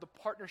applies to the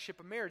partnership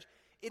of marriage,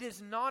 it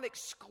is not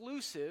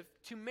exclusive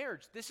to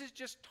marriage. This is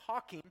just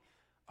talking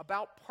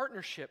about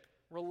partnership,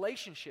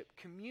 relationship,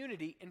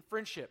 community, and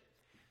friendship.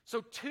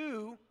 So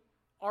two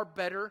are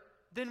better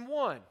than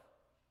one.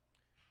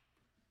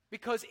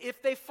 Because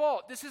if they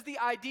fall, this is the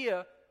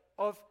idea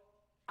of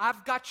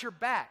I've got your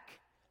back.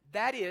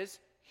 That is,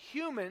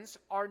 humans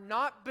are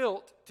not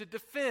built to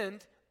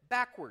defend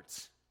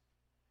backwards.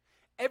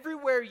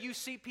 Everywhere you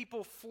see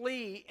people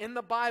flee in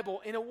the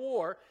Bible in a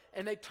war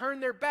and they turn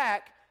their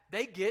back,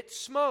 they get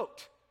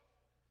smoked.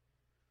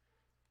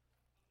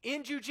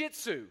 In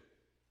jiu-jitsu,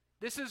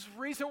 this is the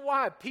reason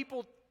why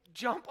people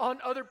jump on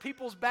other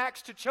people's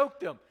backs to choke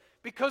them,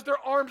 because their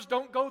arms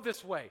don't go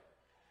this way.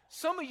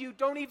 Some of you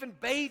don't even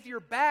bathe your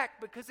back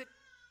because it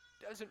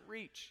doesn't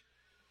reach.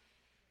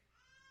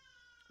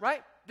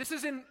 Right? This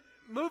is in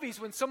movies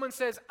when someone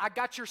says, I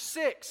got your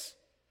 6.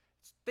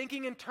 It's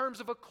thinking in terms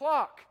of a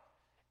clock.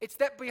 It's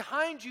that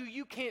behind you,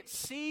 you can't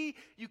see,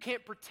 you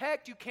can't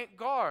protect, you can't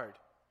guard.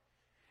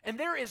 And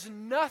there is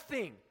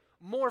nothing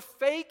more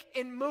fake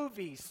in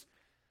movies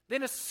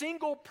than a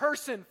single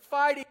person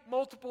fighting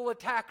multiple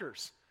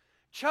attackers.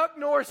 Chuck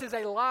Norris is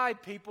a lie,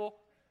 people.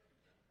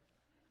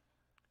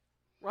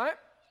 Right?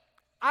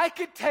 I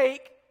could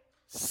take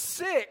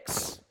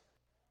 6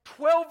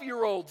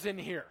 12-year-olds in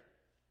here,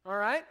 all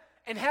right,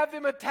 and have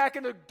them attack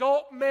an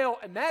adult male,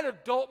 and that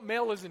adult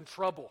male is in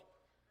trouble.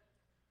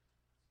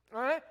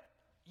 All right?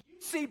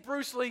 You see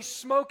Bruce Lee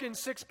smoking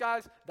 6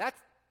 guys,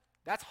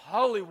 that's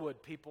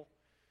Hollywood, people.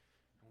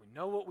 We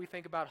know what we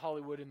think about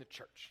Hollywood in the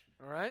church,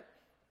 all right?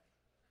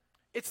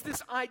 It's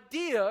this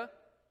idea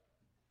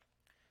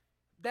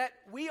that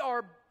we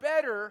are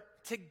better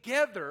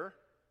together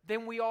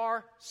than we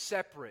are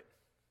separate.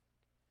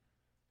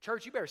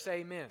 Church, you better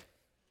say amen.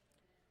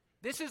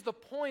 This is the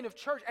point of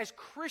church. As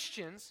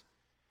Christians,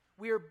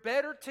 we are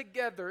better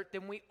together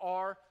than we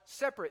are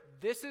separate.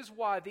 This is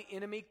why the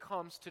enemy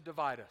comes to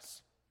divide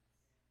us.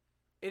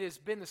 It has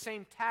been the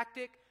same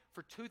tactic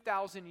for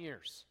 2,000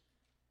 years.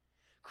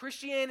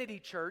 Christianity,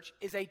 church,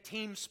 is a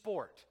team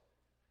sport.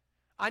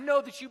 I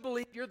know that you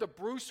believe you're the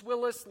Bruce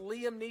Willis,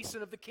 Liam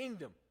Neeson of the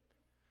kingdom.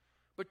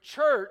 But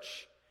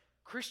church,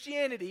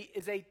 Christianity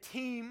is a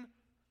team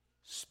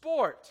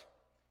sport.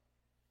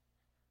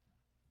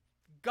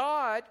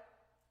 God,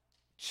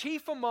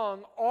 chief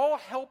among all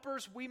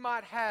helpers we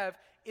might have,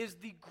 is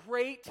the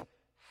great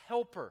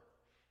helper.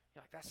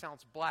 You're like, that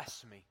sounds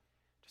blasphemy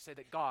to say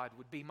that God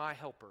would be my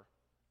helper.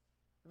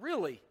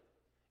 Really?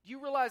 Do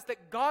you realize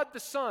that God the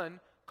Son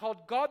called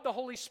God the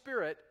Holy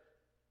Spirit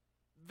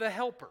the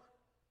helper?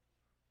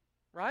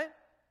 Right?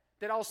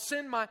 That I'll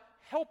send my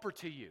helper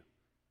to you.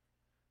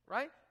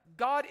 Right?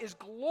 God is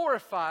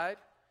glorified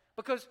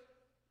because,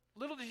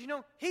 little did you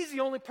know, He's the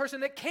only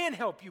person that can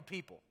help you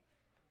people.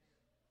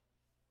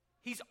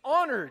 He's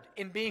honored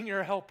in being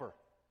your helper.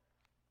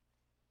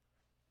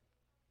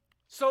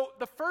 So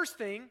the first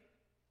thing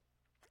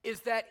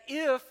is that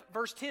if,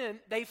 verse 10,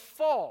 they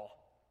fall.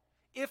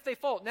 If they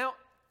fall. Now,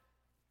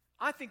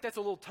 I think that's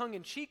a little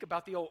tongue-in-cheek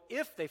about the old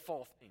if they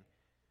fall thing.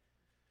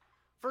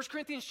 1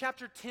 Corinthians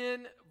chapter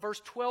 10,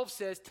 verse 12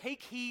 says,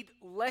 take heed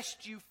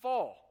lest you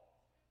fall.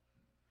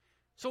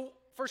 So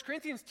 1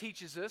 Corinthians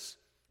teaches us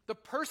the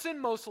person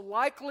most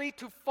likely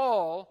to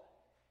fall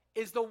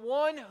is the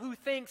one who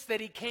thinks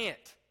that he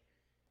can't.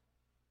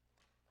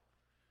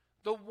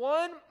 The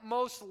one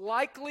most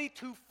likely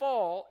to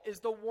fall is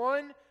the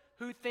one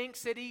who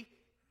thinks that he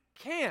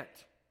can't.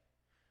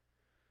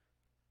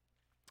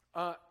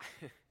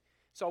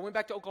 So I went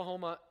back to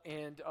Oklahoma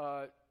and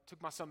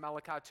took my son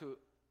Malachi to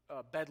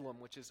Bedlam,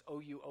 which is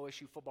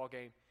OSU football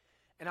game.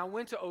 And I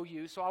went to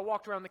OU, so I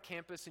walked around the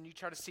campus, and you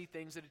try to see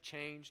things that had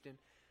changed. And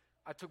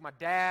I took my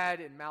dad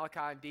and Malachi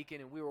and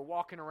Deacon, and we were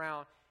walking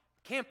around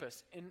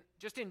campus and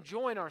just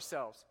enjoying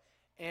ourselves.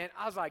 And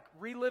I was like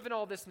reliving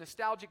all this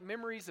nostalgic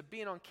memories of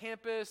being on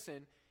campus,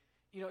 and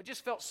it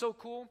just felt so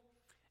cool.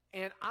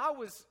 And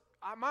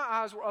my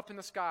eyes were up in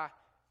the sky,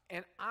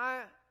 and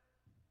I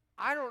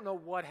don't know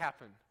what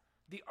happened.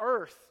 The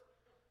earth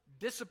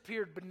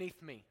disappeared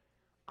beneath me.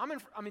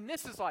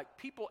 This is like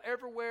people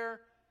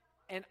everywhere,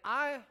 and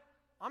I'm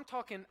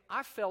talking,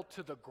 I fell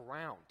to the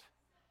ground.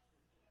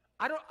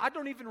 I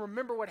don't even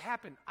remember what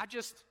happened.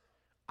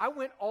 I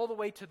went all the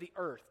way to the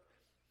earth.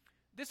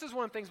 This is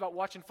one of the things about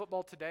watching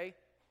football today.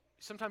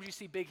 Sometimes you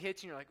see big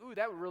hits and you're like, ooh,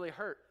 that would really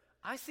hurt.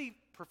 I see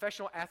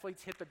professional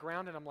athletes hit the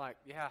ground and I'm like,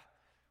 yeah,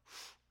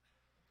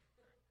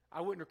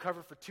 I wouldn't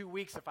recover for 2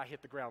 weeks if I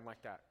hit the ground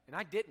like that. And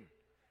I didn't.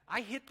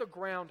 I hit the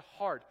ground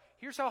hard.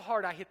 Here's how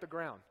hard I hit the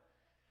ground.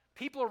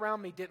 People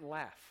around me didn't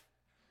laugh.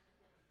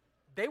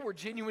 They were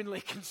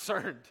genuinely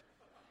concerned.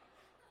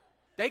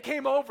 They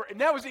came over, and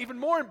that was even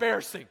more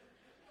embarrassing.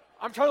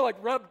 I'm trying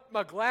to rub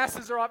my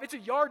glasses are off. It's a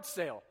yard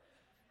sale.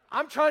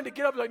 I'm trying to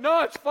get up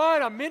no, it's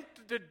fine. I meant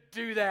to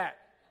do that.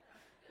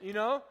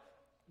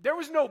 There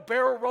was no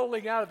barrel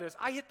rolling out of this.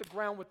 I hit the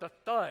ground with a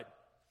thud.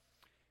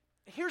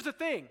 Here's the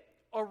thing.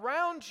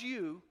 Around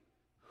you,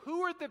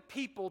 who are the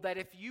people that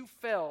if you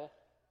fell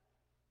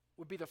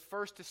would be the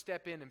first to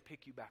step in and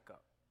pick you back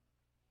up?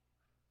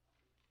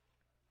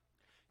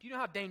 Do you know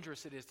how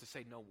dangerous it is to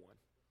say no one?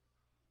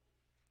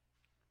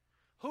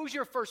 Who's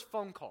your first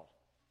phone call?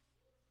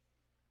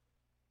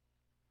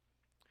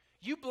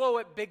 You blow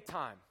it big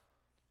time.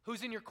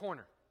 Who's in your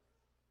corner?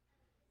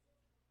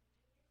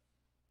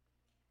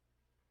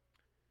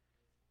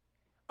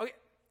 Okay,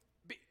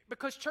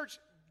 because church,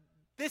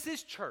 this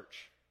is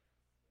church.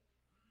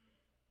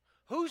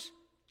 Who's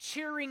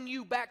cheering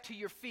you back to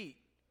your feet?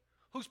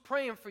 Who's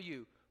praying for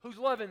you? Who's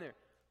loving there?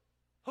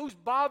 Who's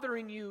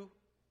bothering you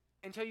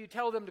until you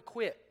tell them to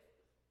quit?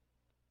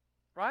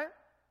 Right?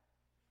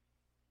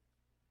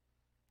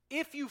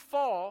 If you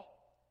fall,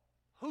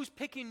 who's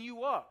picking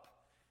you up?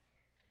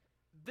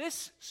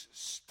 This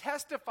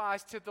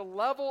testifies to the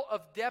level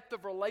of depth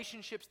of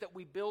relationships that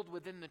we build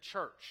within the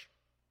church.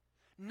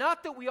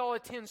 Not that we all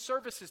attend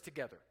services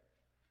together.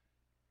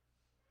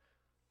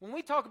 When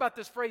we talk about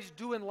this phrase,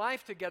 doing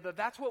life together,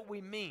 that's what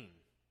we mean.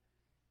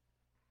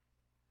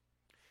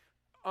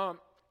 An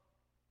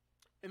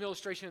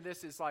illustration of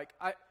this is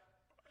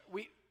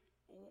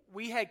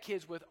we had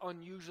kids with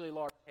unusually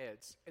large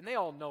heads, and they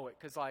all know it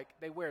because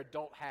they wear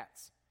adult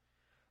hats.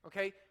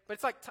 Okay, but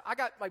it's I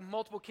got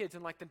multiple kids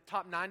in the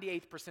top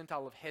 98th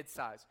percentile of head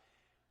size.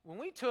 When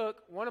we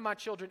took one of my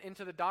children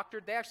into the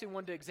doctor, they actually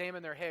wanted to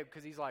examine their head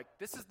because he's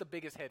this is the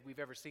biggest head we've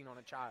ever seen on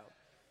a child.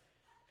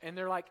 And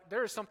they're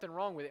there is something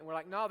wrong with it. And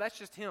we're no, that's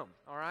just him,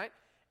 all right?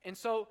 And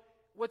so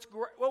what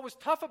was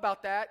tough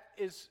about that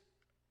is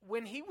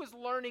when he was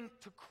learning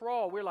to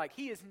crawl, we're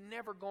he is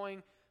never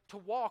going to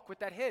walk with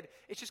that head.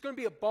 It's just going to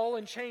be a ball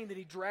and chain that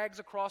he drags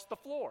across the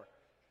floor.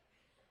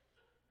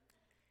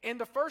 And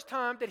the first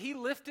time that he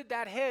lifted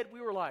that head,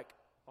 we were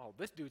oh,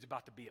 this dude's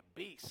about to be a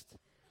beast,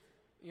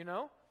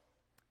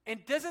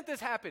 And doesn't this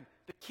happen?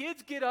 The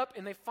kids get up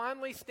and they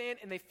finally stand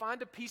and they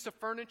find a piece of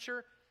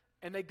furniture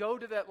and they go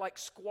to that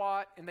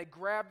squat and they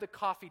grab the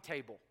coffee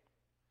table.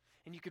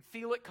 And you could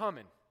feel it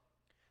coming.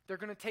 They're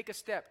going to take a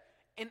step.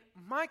 And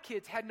my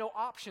kids had no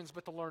options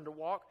but to learn to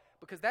walk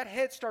because that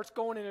head starts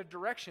going in a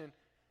direction.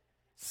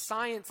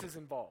 Science is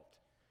involved.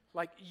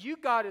 You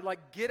got to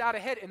get out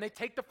ahead, and they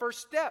take the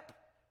first step,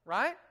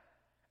 right?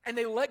 And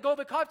they let go of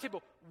the coffee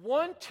table.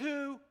 1,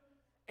 2,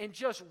 and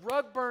just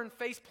rug burn,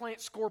 face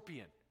plant,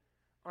 scorpion.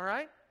 All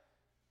right?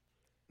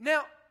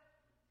 Now,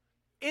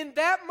 in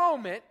that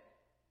moment,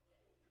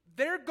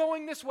 they're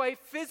going this way,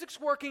 physics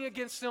working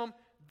against them.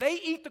 They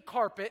eat the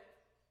carpet.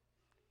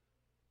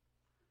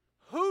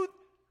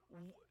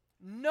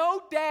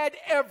 No dad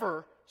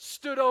ever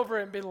stood over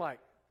and been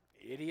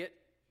idiot.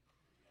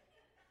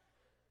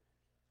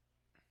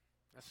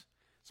 That's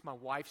my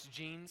wife's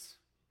genes.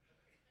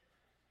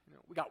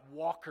 We got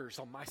walkers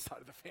on my side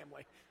of the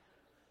family.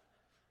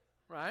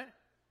 Right?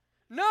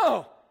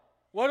 No.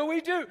 What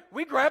do?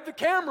 We grab the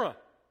camera.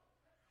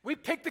 We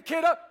pick the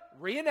kid up,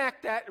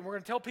 reenact that, and we're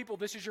going to tell people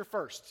this is your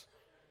first.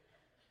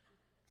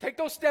 Take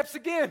those steps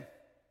again.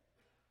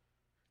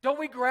 Don't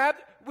we grab?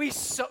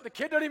 The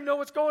kid doesn't even know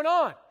what's going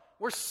on.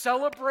 We're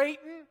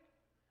celebrating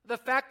the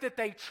fact that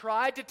they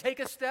tried to take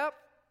a step.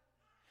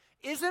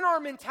 Isn't our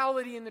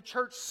mentality in the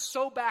church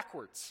so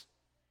backwards?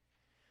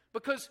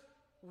 Because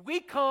we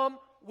come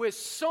with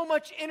so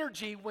much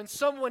energy when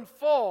someone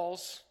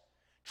falls,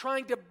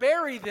 trying to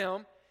bury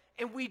them,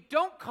 and we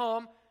don't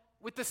come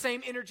with the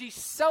same energy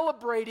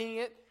celebrating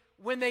it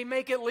when they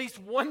make at least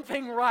one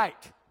thing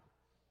right.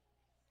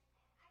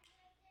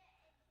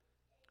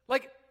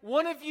 Like,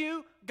 one of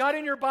you got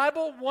in your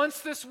Bible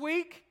once this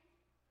week.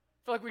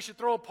 I feel like we should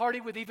throw a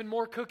party with even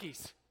more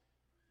cookies.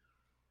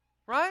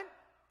 Right?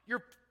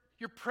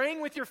 You're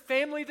praying with your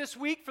family this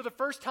week for the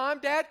first time,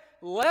 Dad?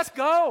 Let's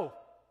go.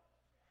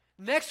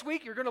 Next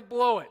week, you're going to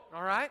blow it,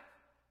 all right?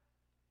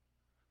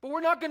 But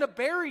we're not going to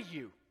bury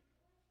you.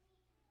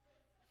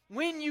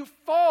 When you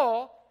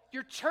fall,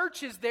 your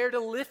church is there to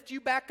lift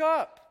you back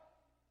up.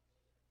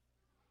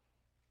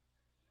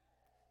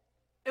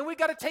 And we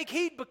got to take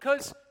heed,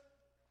 because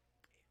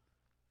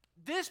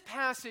this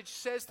passage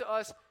says to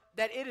us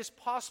that it is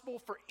possible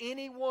for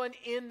anyone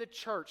in the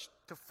church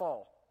to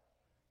fall.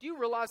 Do you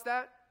realize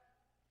that?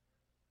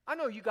 I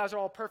know you guys are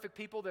all perfect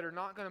people that are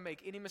not going to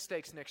make any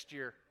mistakes next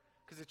year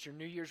because it's your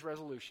New Year's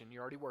resolution.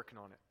 You're already working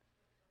on it.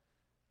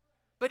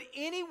 But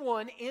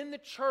anyone in the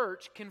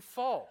church can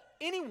fall.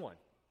 Anyone.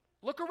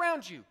 Look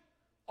around you.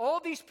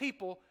 All these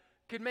people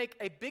could make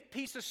a big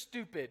piece of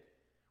stupid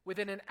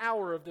within an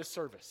hour of this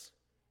service.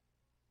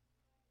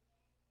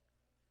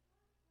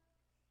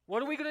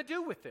 What are we going to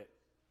do with it?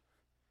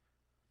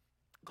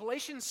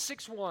 Galatians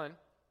 6:1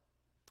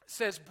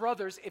 says,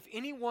 brothers, if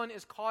anyone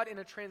is caught in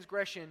a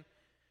transgression,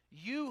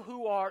 you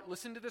who are,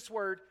 listen to this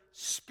word,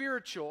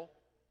 spiritual,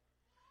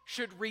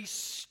 should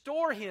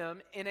restore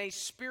him in a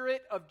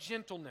spirit of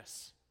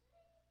gentleness.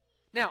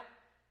 Now,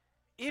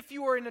 if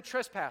you are in a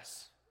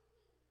trespass,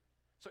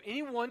 so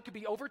anyone could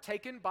be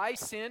overtaken by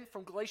sin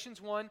from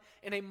Galatians 1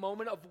 in a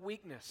moment of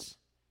weakness.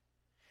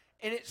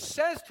 And it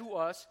says to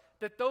us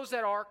that those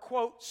that are,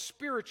 quote,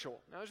 spiritual.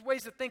 Now, there's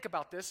ways to think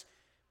about this,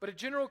 but a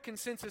general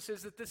consensus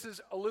is that this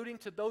is alluding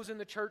to those in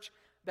the church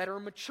that are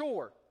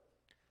mature.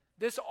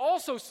 This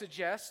also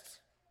suggests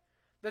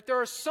that there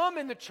are some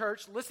in the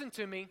church, listen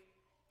to me,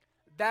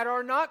 that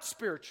are not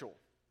spiritual.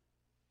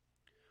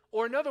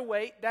 Or another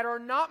way, that are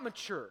not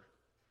mature,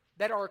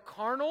 that are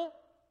carnal,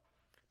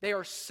 they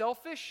are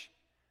selfish,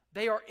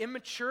 they are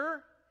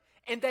immature,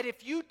 and that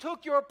if you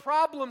took your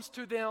problems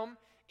to them,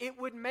 it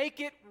would make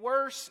it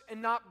worse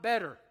and not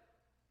better.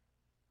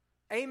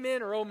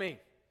 Amen or oh me.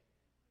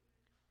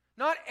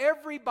 Not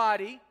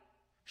everybody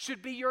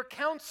should be your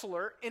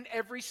counselor in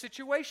every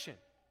situation.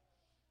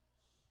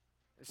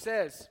 It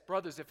says,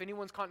 brothers, if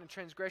anyone's caught in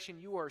transgression,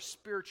 you are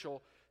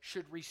spiritual,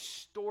 should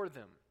restore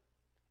them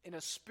in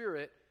a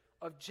spirit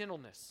of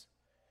gentleness.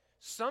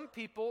 Some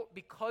people,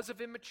 because of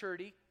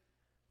immaturity,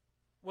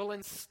 will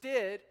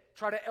instead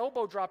try to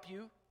elbow drop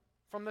you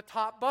from the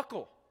top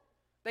buckle.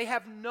 They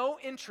have no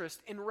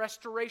interest in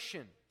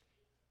restoration.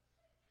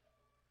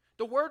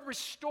 The word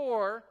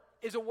restore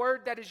is a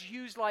word that is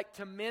used like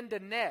to mend a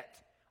net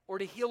or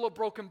to heal a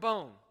broken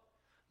bone.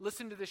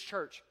 Listen to this,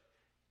 church.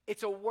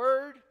 It's a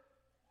word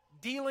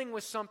dealing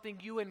with something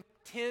you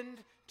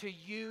intend to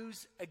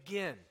use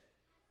again.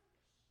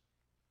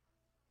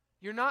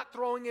 You're not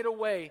throwing it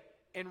away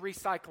and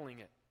recycling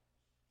it.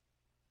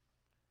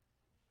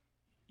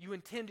 You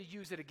intend to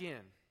use it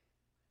again.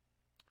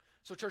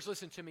 So, church,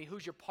 listen to me.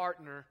 Who's your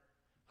partner?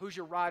 Who's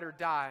your ride or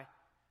die?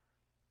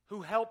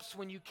 Who helps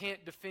when you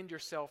can't defend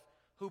yourself?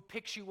 Who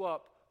picks you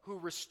up? Who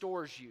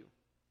restores you?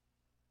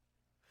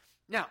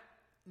 Now,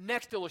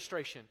 next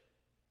illustration.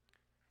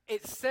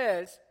 It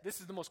says, this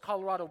is the most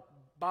Colorado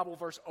Bible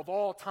verse of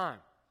all time.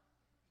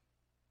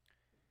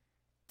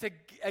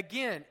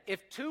 Again, if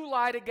two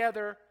lie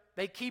together,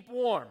 they keep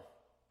warm.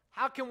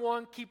 How can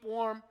one keep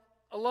warm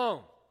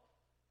alone?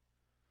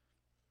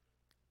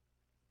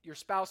 Your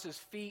spouse's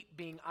feet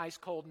being ice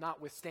cold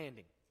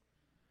notwithstanding.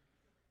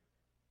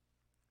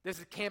 This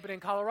is camping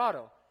in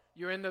Colorado.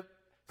 You're in the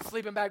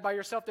sleeping bag by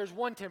yourself. There's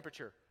one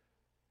temperature.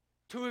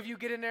 Two of you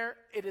get in there.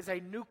 It is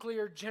a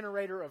nuclear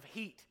generator of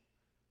heat.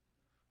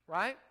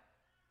 Right?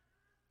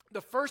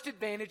 The first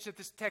advantage that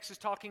this text is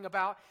talking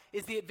about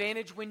is the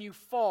advantage when you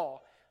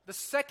fall. The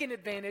second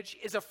advantage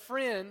is a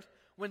friend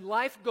when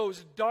life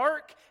goes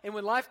dark and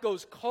when life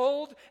goes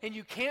cold and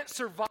you can't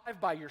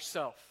survive by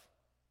yourself.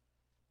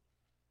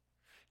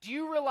 Do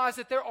you realize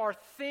that there are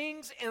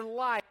things in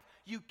life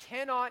you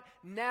cannot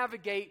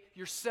navigate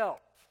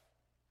yourself?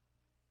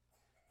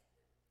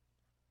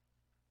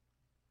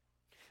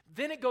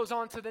 Then it goes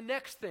on to the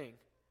next thing.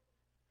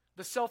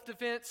 The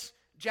self-defense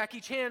Jackie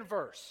Chan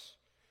verse.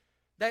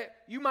 That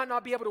you might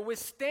not be able to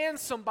withstand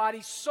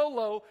somebody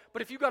solo,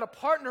 but if you've got a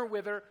partner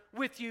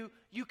with you,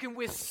 you can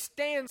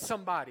withstand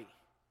somebody.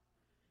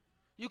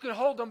 You can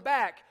hold them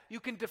back. You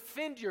can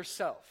defend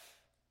yourself.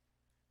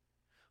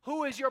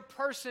 Who is your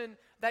person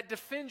that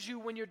defends you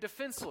when you're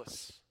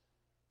defenseless?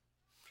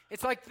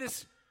 It's like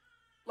this,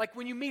 like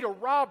when you meet a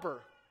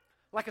robber,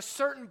 like a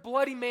certain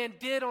bloody man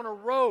did on a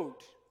road,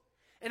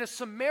 and a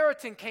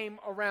Samaritan came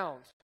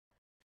around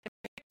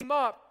and him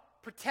up,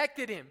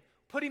 protected him,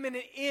 put him in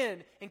an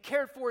inn, and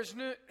cared for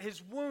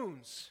his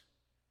wounds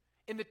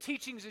in the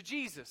teachings of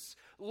Jesus.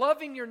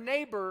 Loving your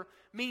neighbor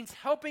means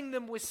helping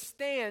them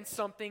withstand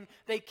something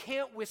they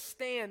can't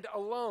withstand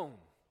alone.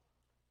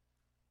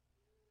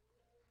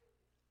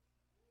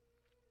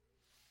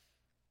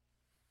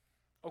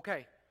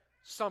 Okay,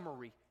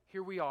 summary.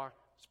 Here we are.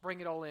 Let's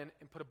bring it all in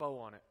and put a bow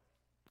on it.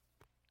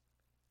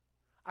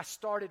 I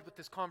started with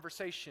this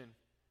conversation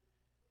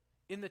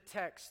in the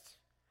text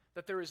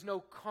that there is no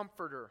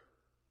comforter.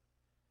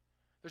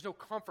 There's no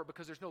comfort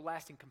because there's no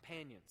lasting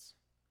companions.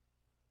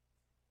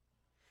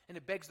 And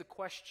it begs the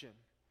question,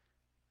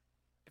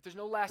 if there's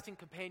no lasting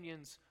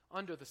companions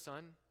under the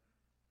sun,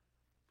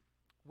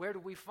 where do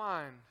we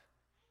find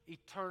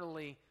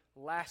eternally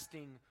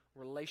lasting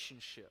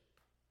relationship?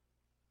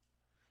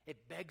 It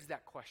begs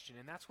that question,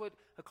 and that's what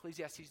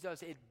Ecclesiastes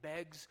does. It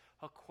begs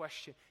a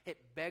question. It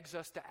begs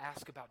us to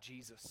ask about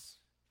Jesus.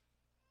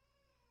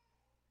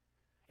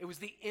 It was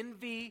the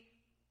envy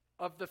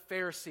of the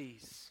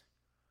Pharisees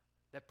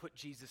that put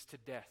Jesus to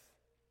death,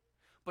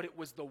 but it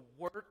was the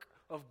work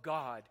of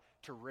God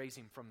to raise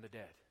him from the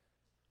dead.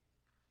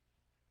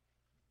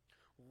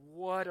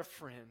 What a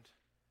friend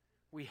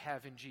we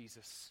have in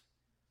Jesus.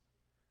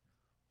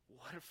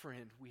 What a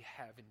friend we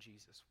have in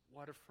Jesus.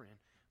 What a friend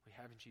we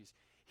have in Jesus.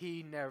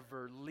 He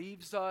never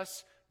leaves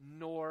us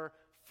nor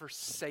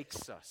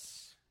forsakes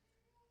us.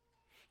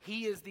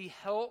 He is the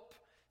help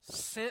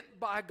sent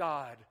by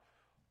God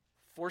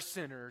for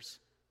sinners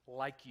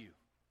like you.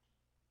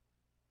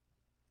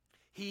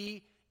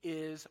 He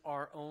is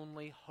our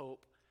only hope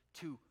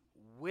to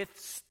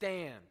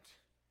withstand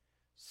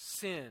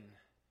sin,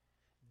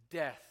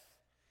 death,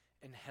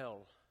 and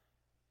hell.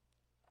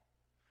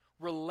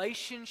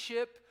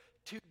 Relationship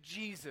to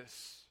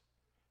Jesus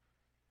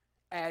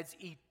adds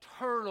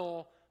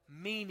eternal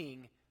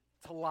meaning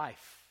to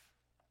life.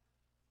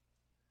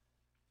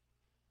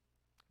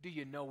 Do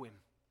you know him?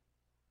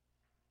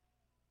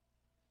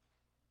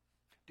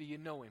 Do you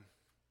know him?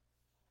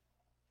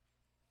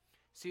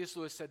 C.S.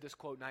 Lewis said this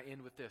quote, and I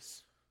end with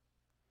this.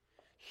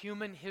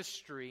 Human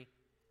history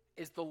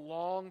is the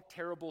long,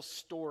 terrible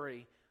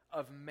story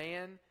of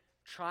man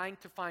trying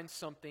to find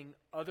something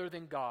other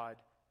than God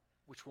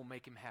which will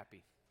make him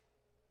happy.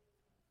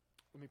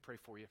 Let me pray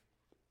for you.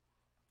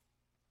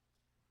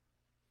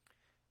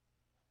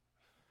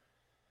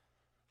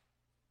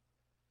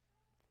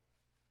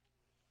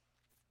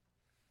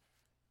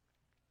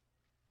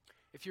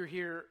 If you're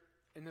here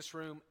in this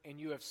room and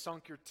you have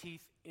sunk your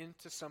teeth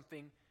into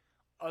something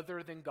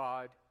other than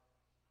God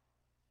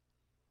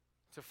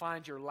to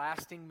find your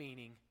lasting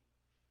meaning,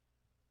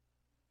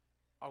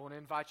 I want to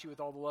invite you with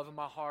all the love of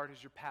my heart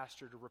as your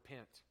pastor to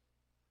repent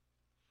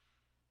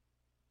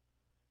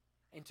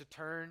and to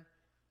turn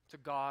to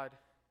God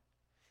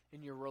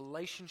in your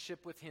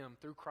relationship with him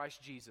through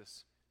Christ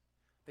Jesus,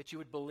 that you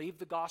would believe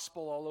the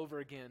gospel all over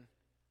again,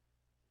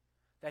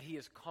 that he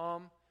has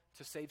come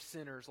to save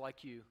sinners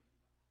like you,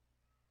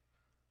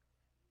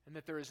 and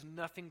that there is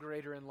nothing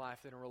greater in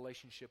life than a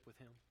relationship with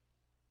him.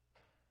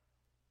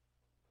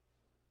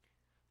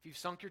 If you've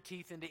sunk your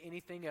teeth into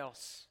anything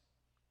else,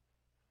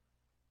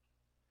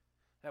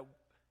 that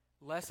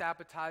less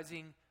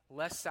appetizing,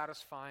 less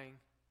satisfying,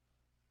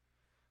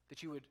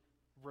 that you would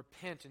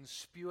repent and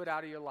spew it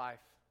out of your life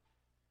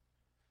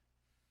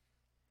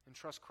and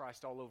trust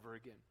Christ all over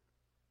again.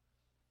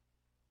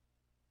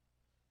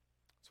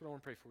 That's what I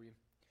want to pray for you.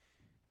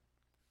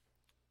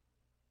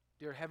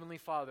 Dear Heavenly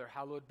Father,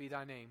 hallowed be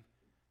thy name.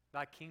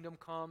 Thy kingdom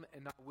come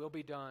and thy will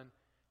be done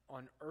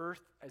on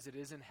earth as it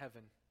is in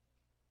heaven.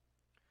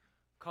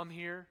 Come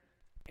here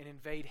and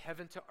invade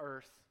heaven to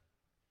earth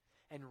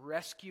and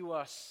rescue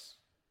us.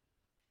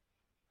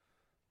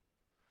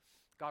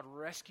 God,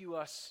 rescue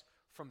us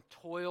from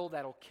toil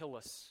that'll kill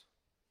us,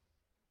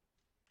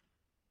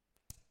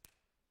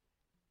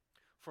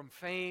 from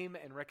fame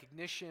and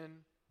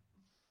recognition,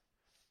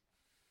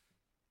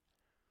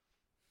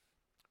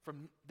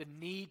 from the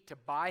need to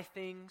buy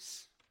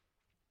things.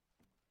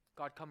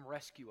 God, come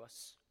rescue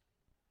us.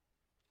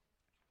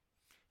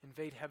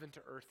 Invade heaven to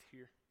earth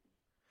here.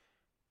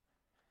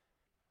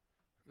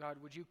 God,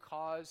 would you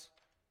cause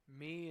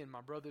me and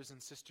my brothers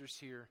and sisters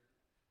here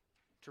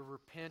to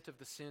repent of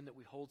the sin that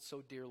we hold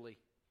so dearly?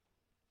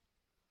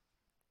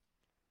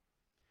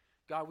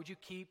 God, would you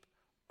keep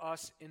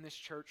us in this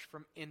church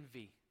from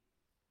envy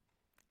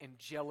and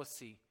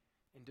jealousy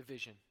and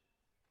division?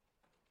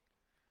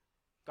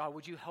 God,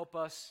 would you help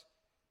us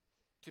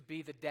to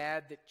be the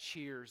dad that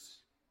cheers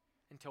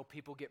until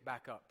people get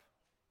back up?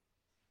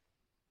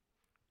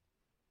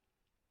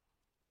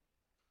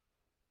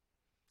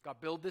 God,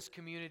 build this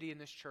community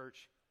and this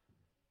church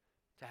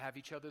to have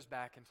each other's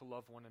back and to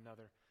love one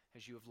another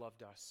as you have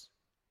loved us.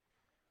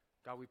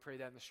 God, we pray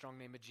that in the strong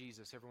name of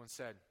Jesus. Everyone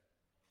said,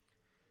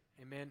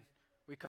 amen.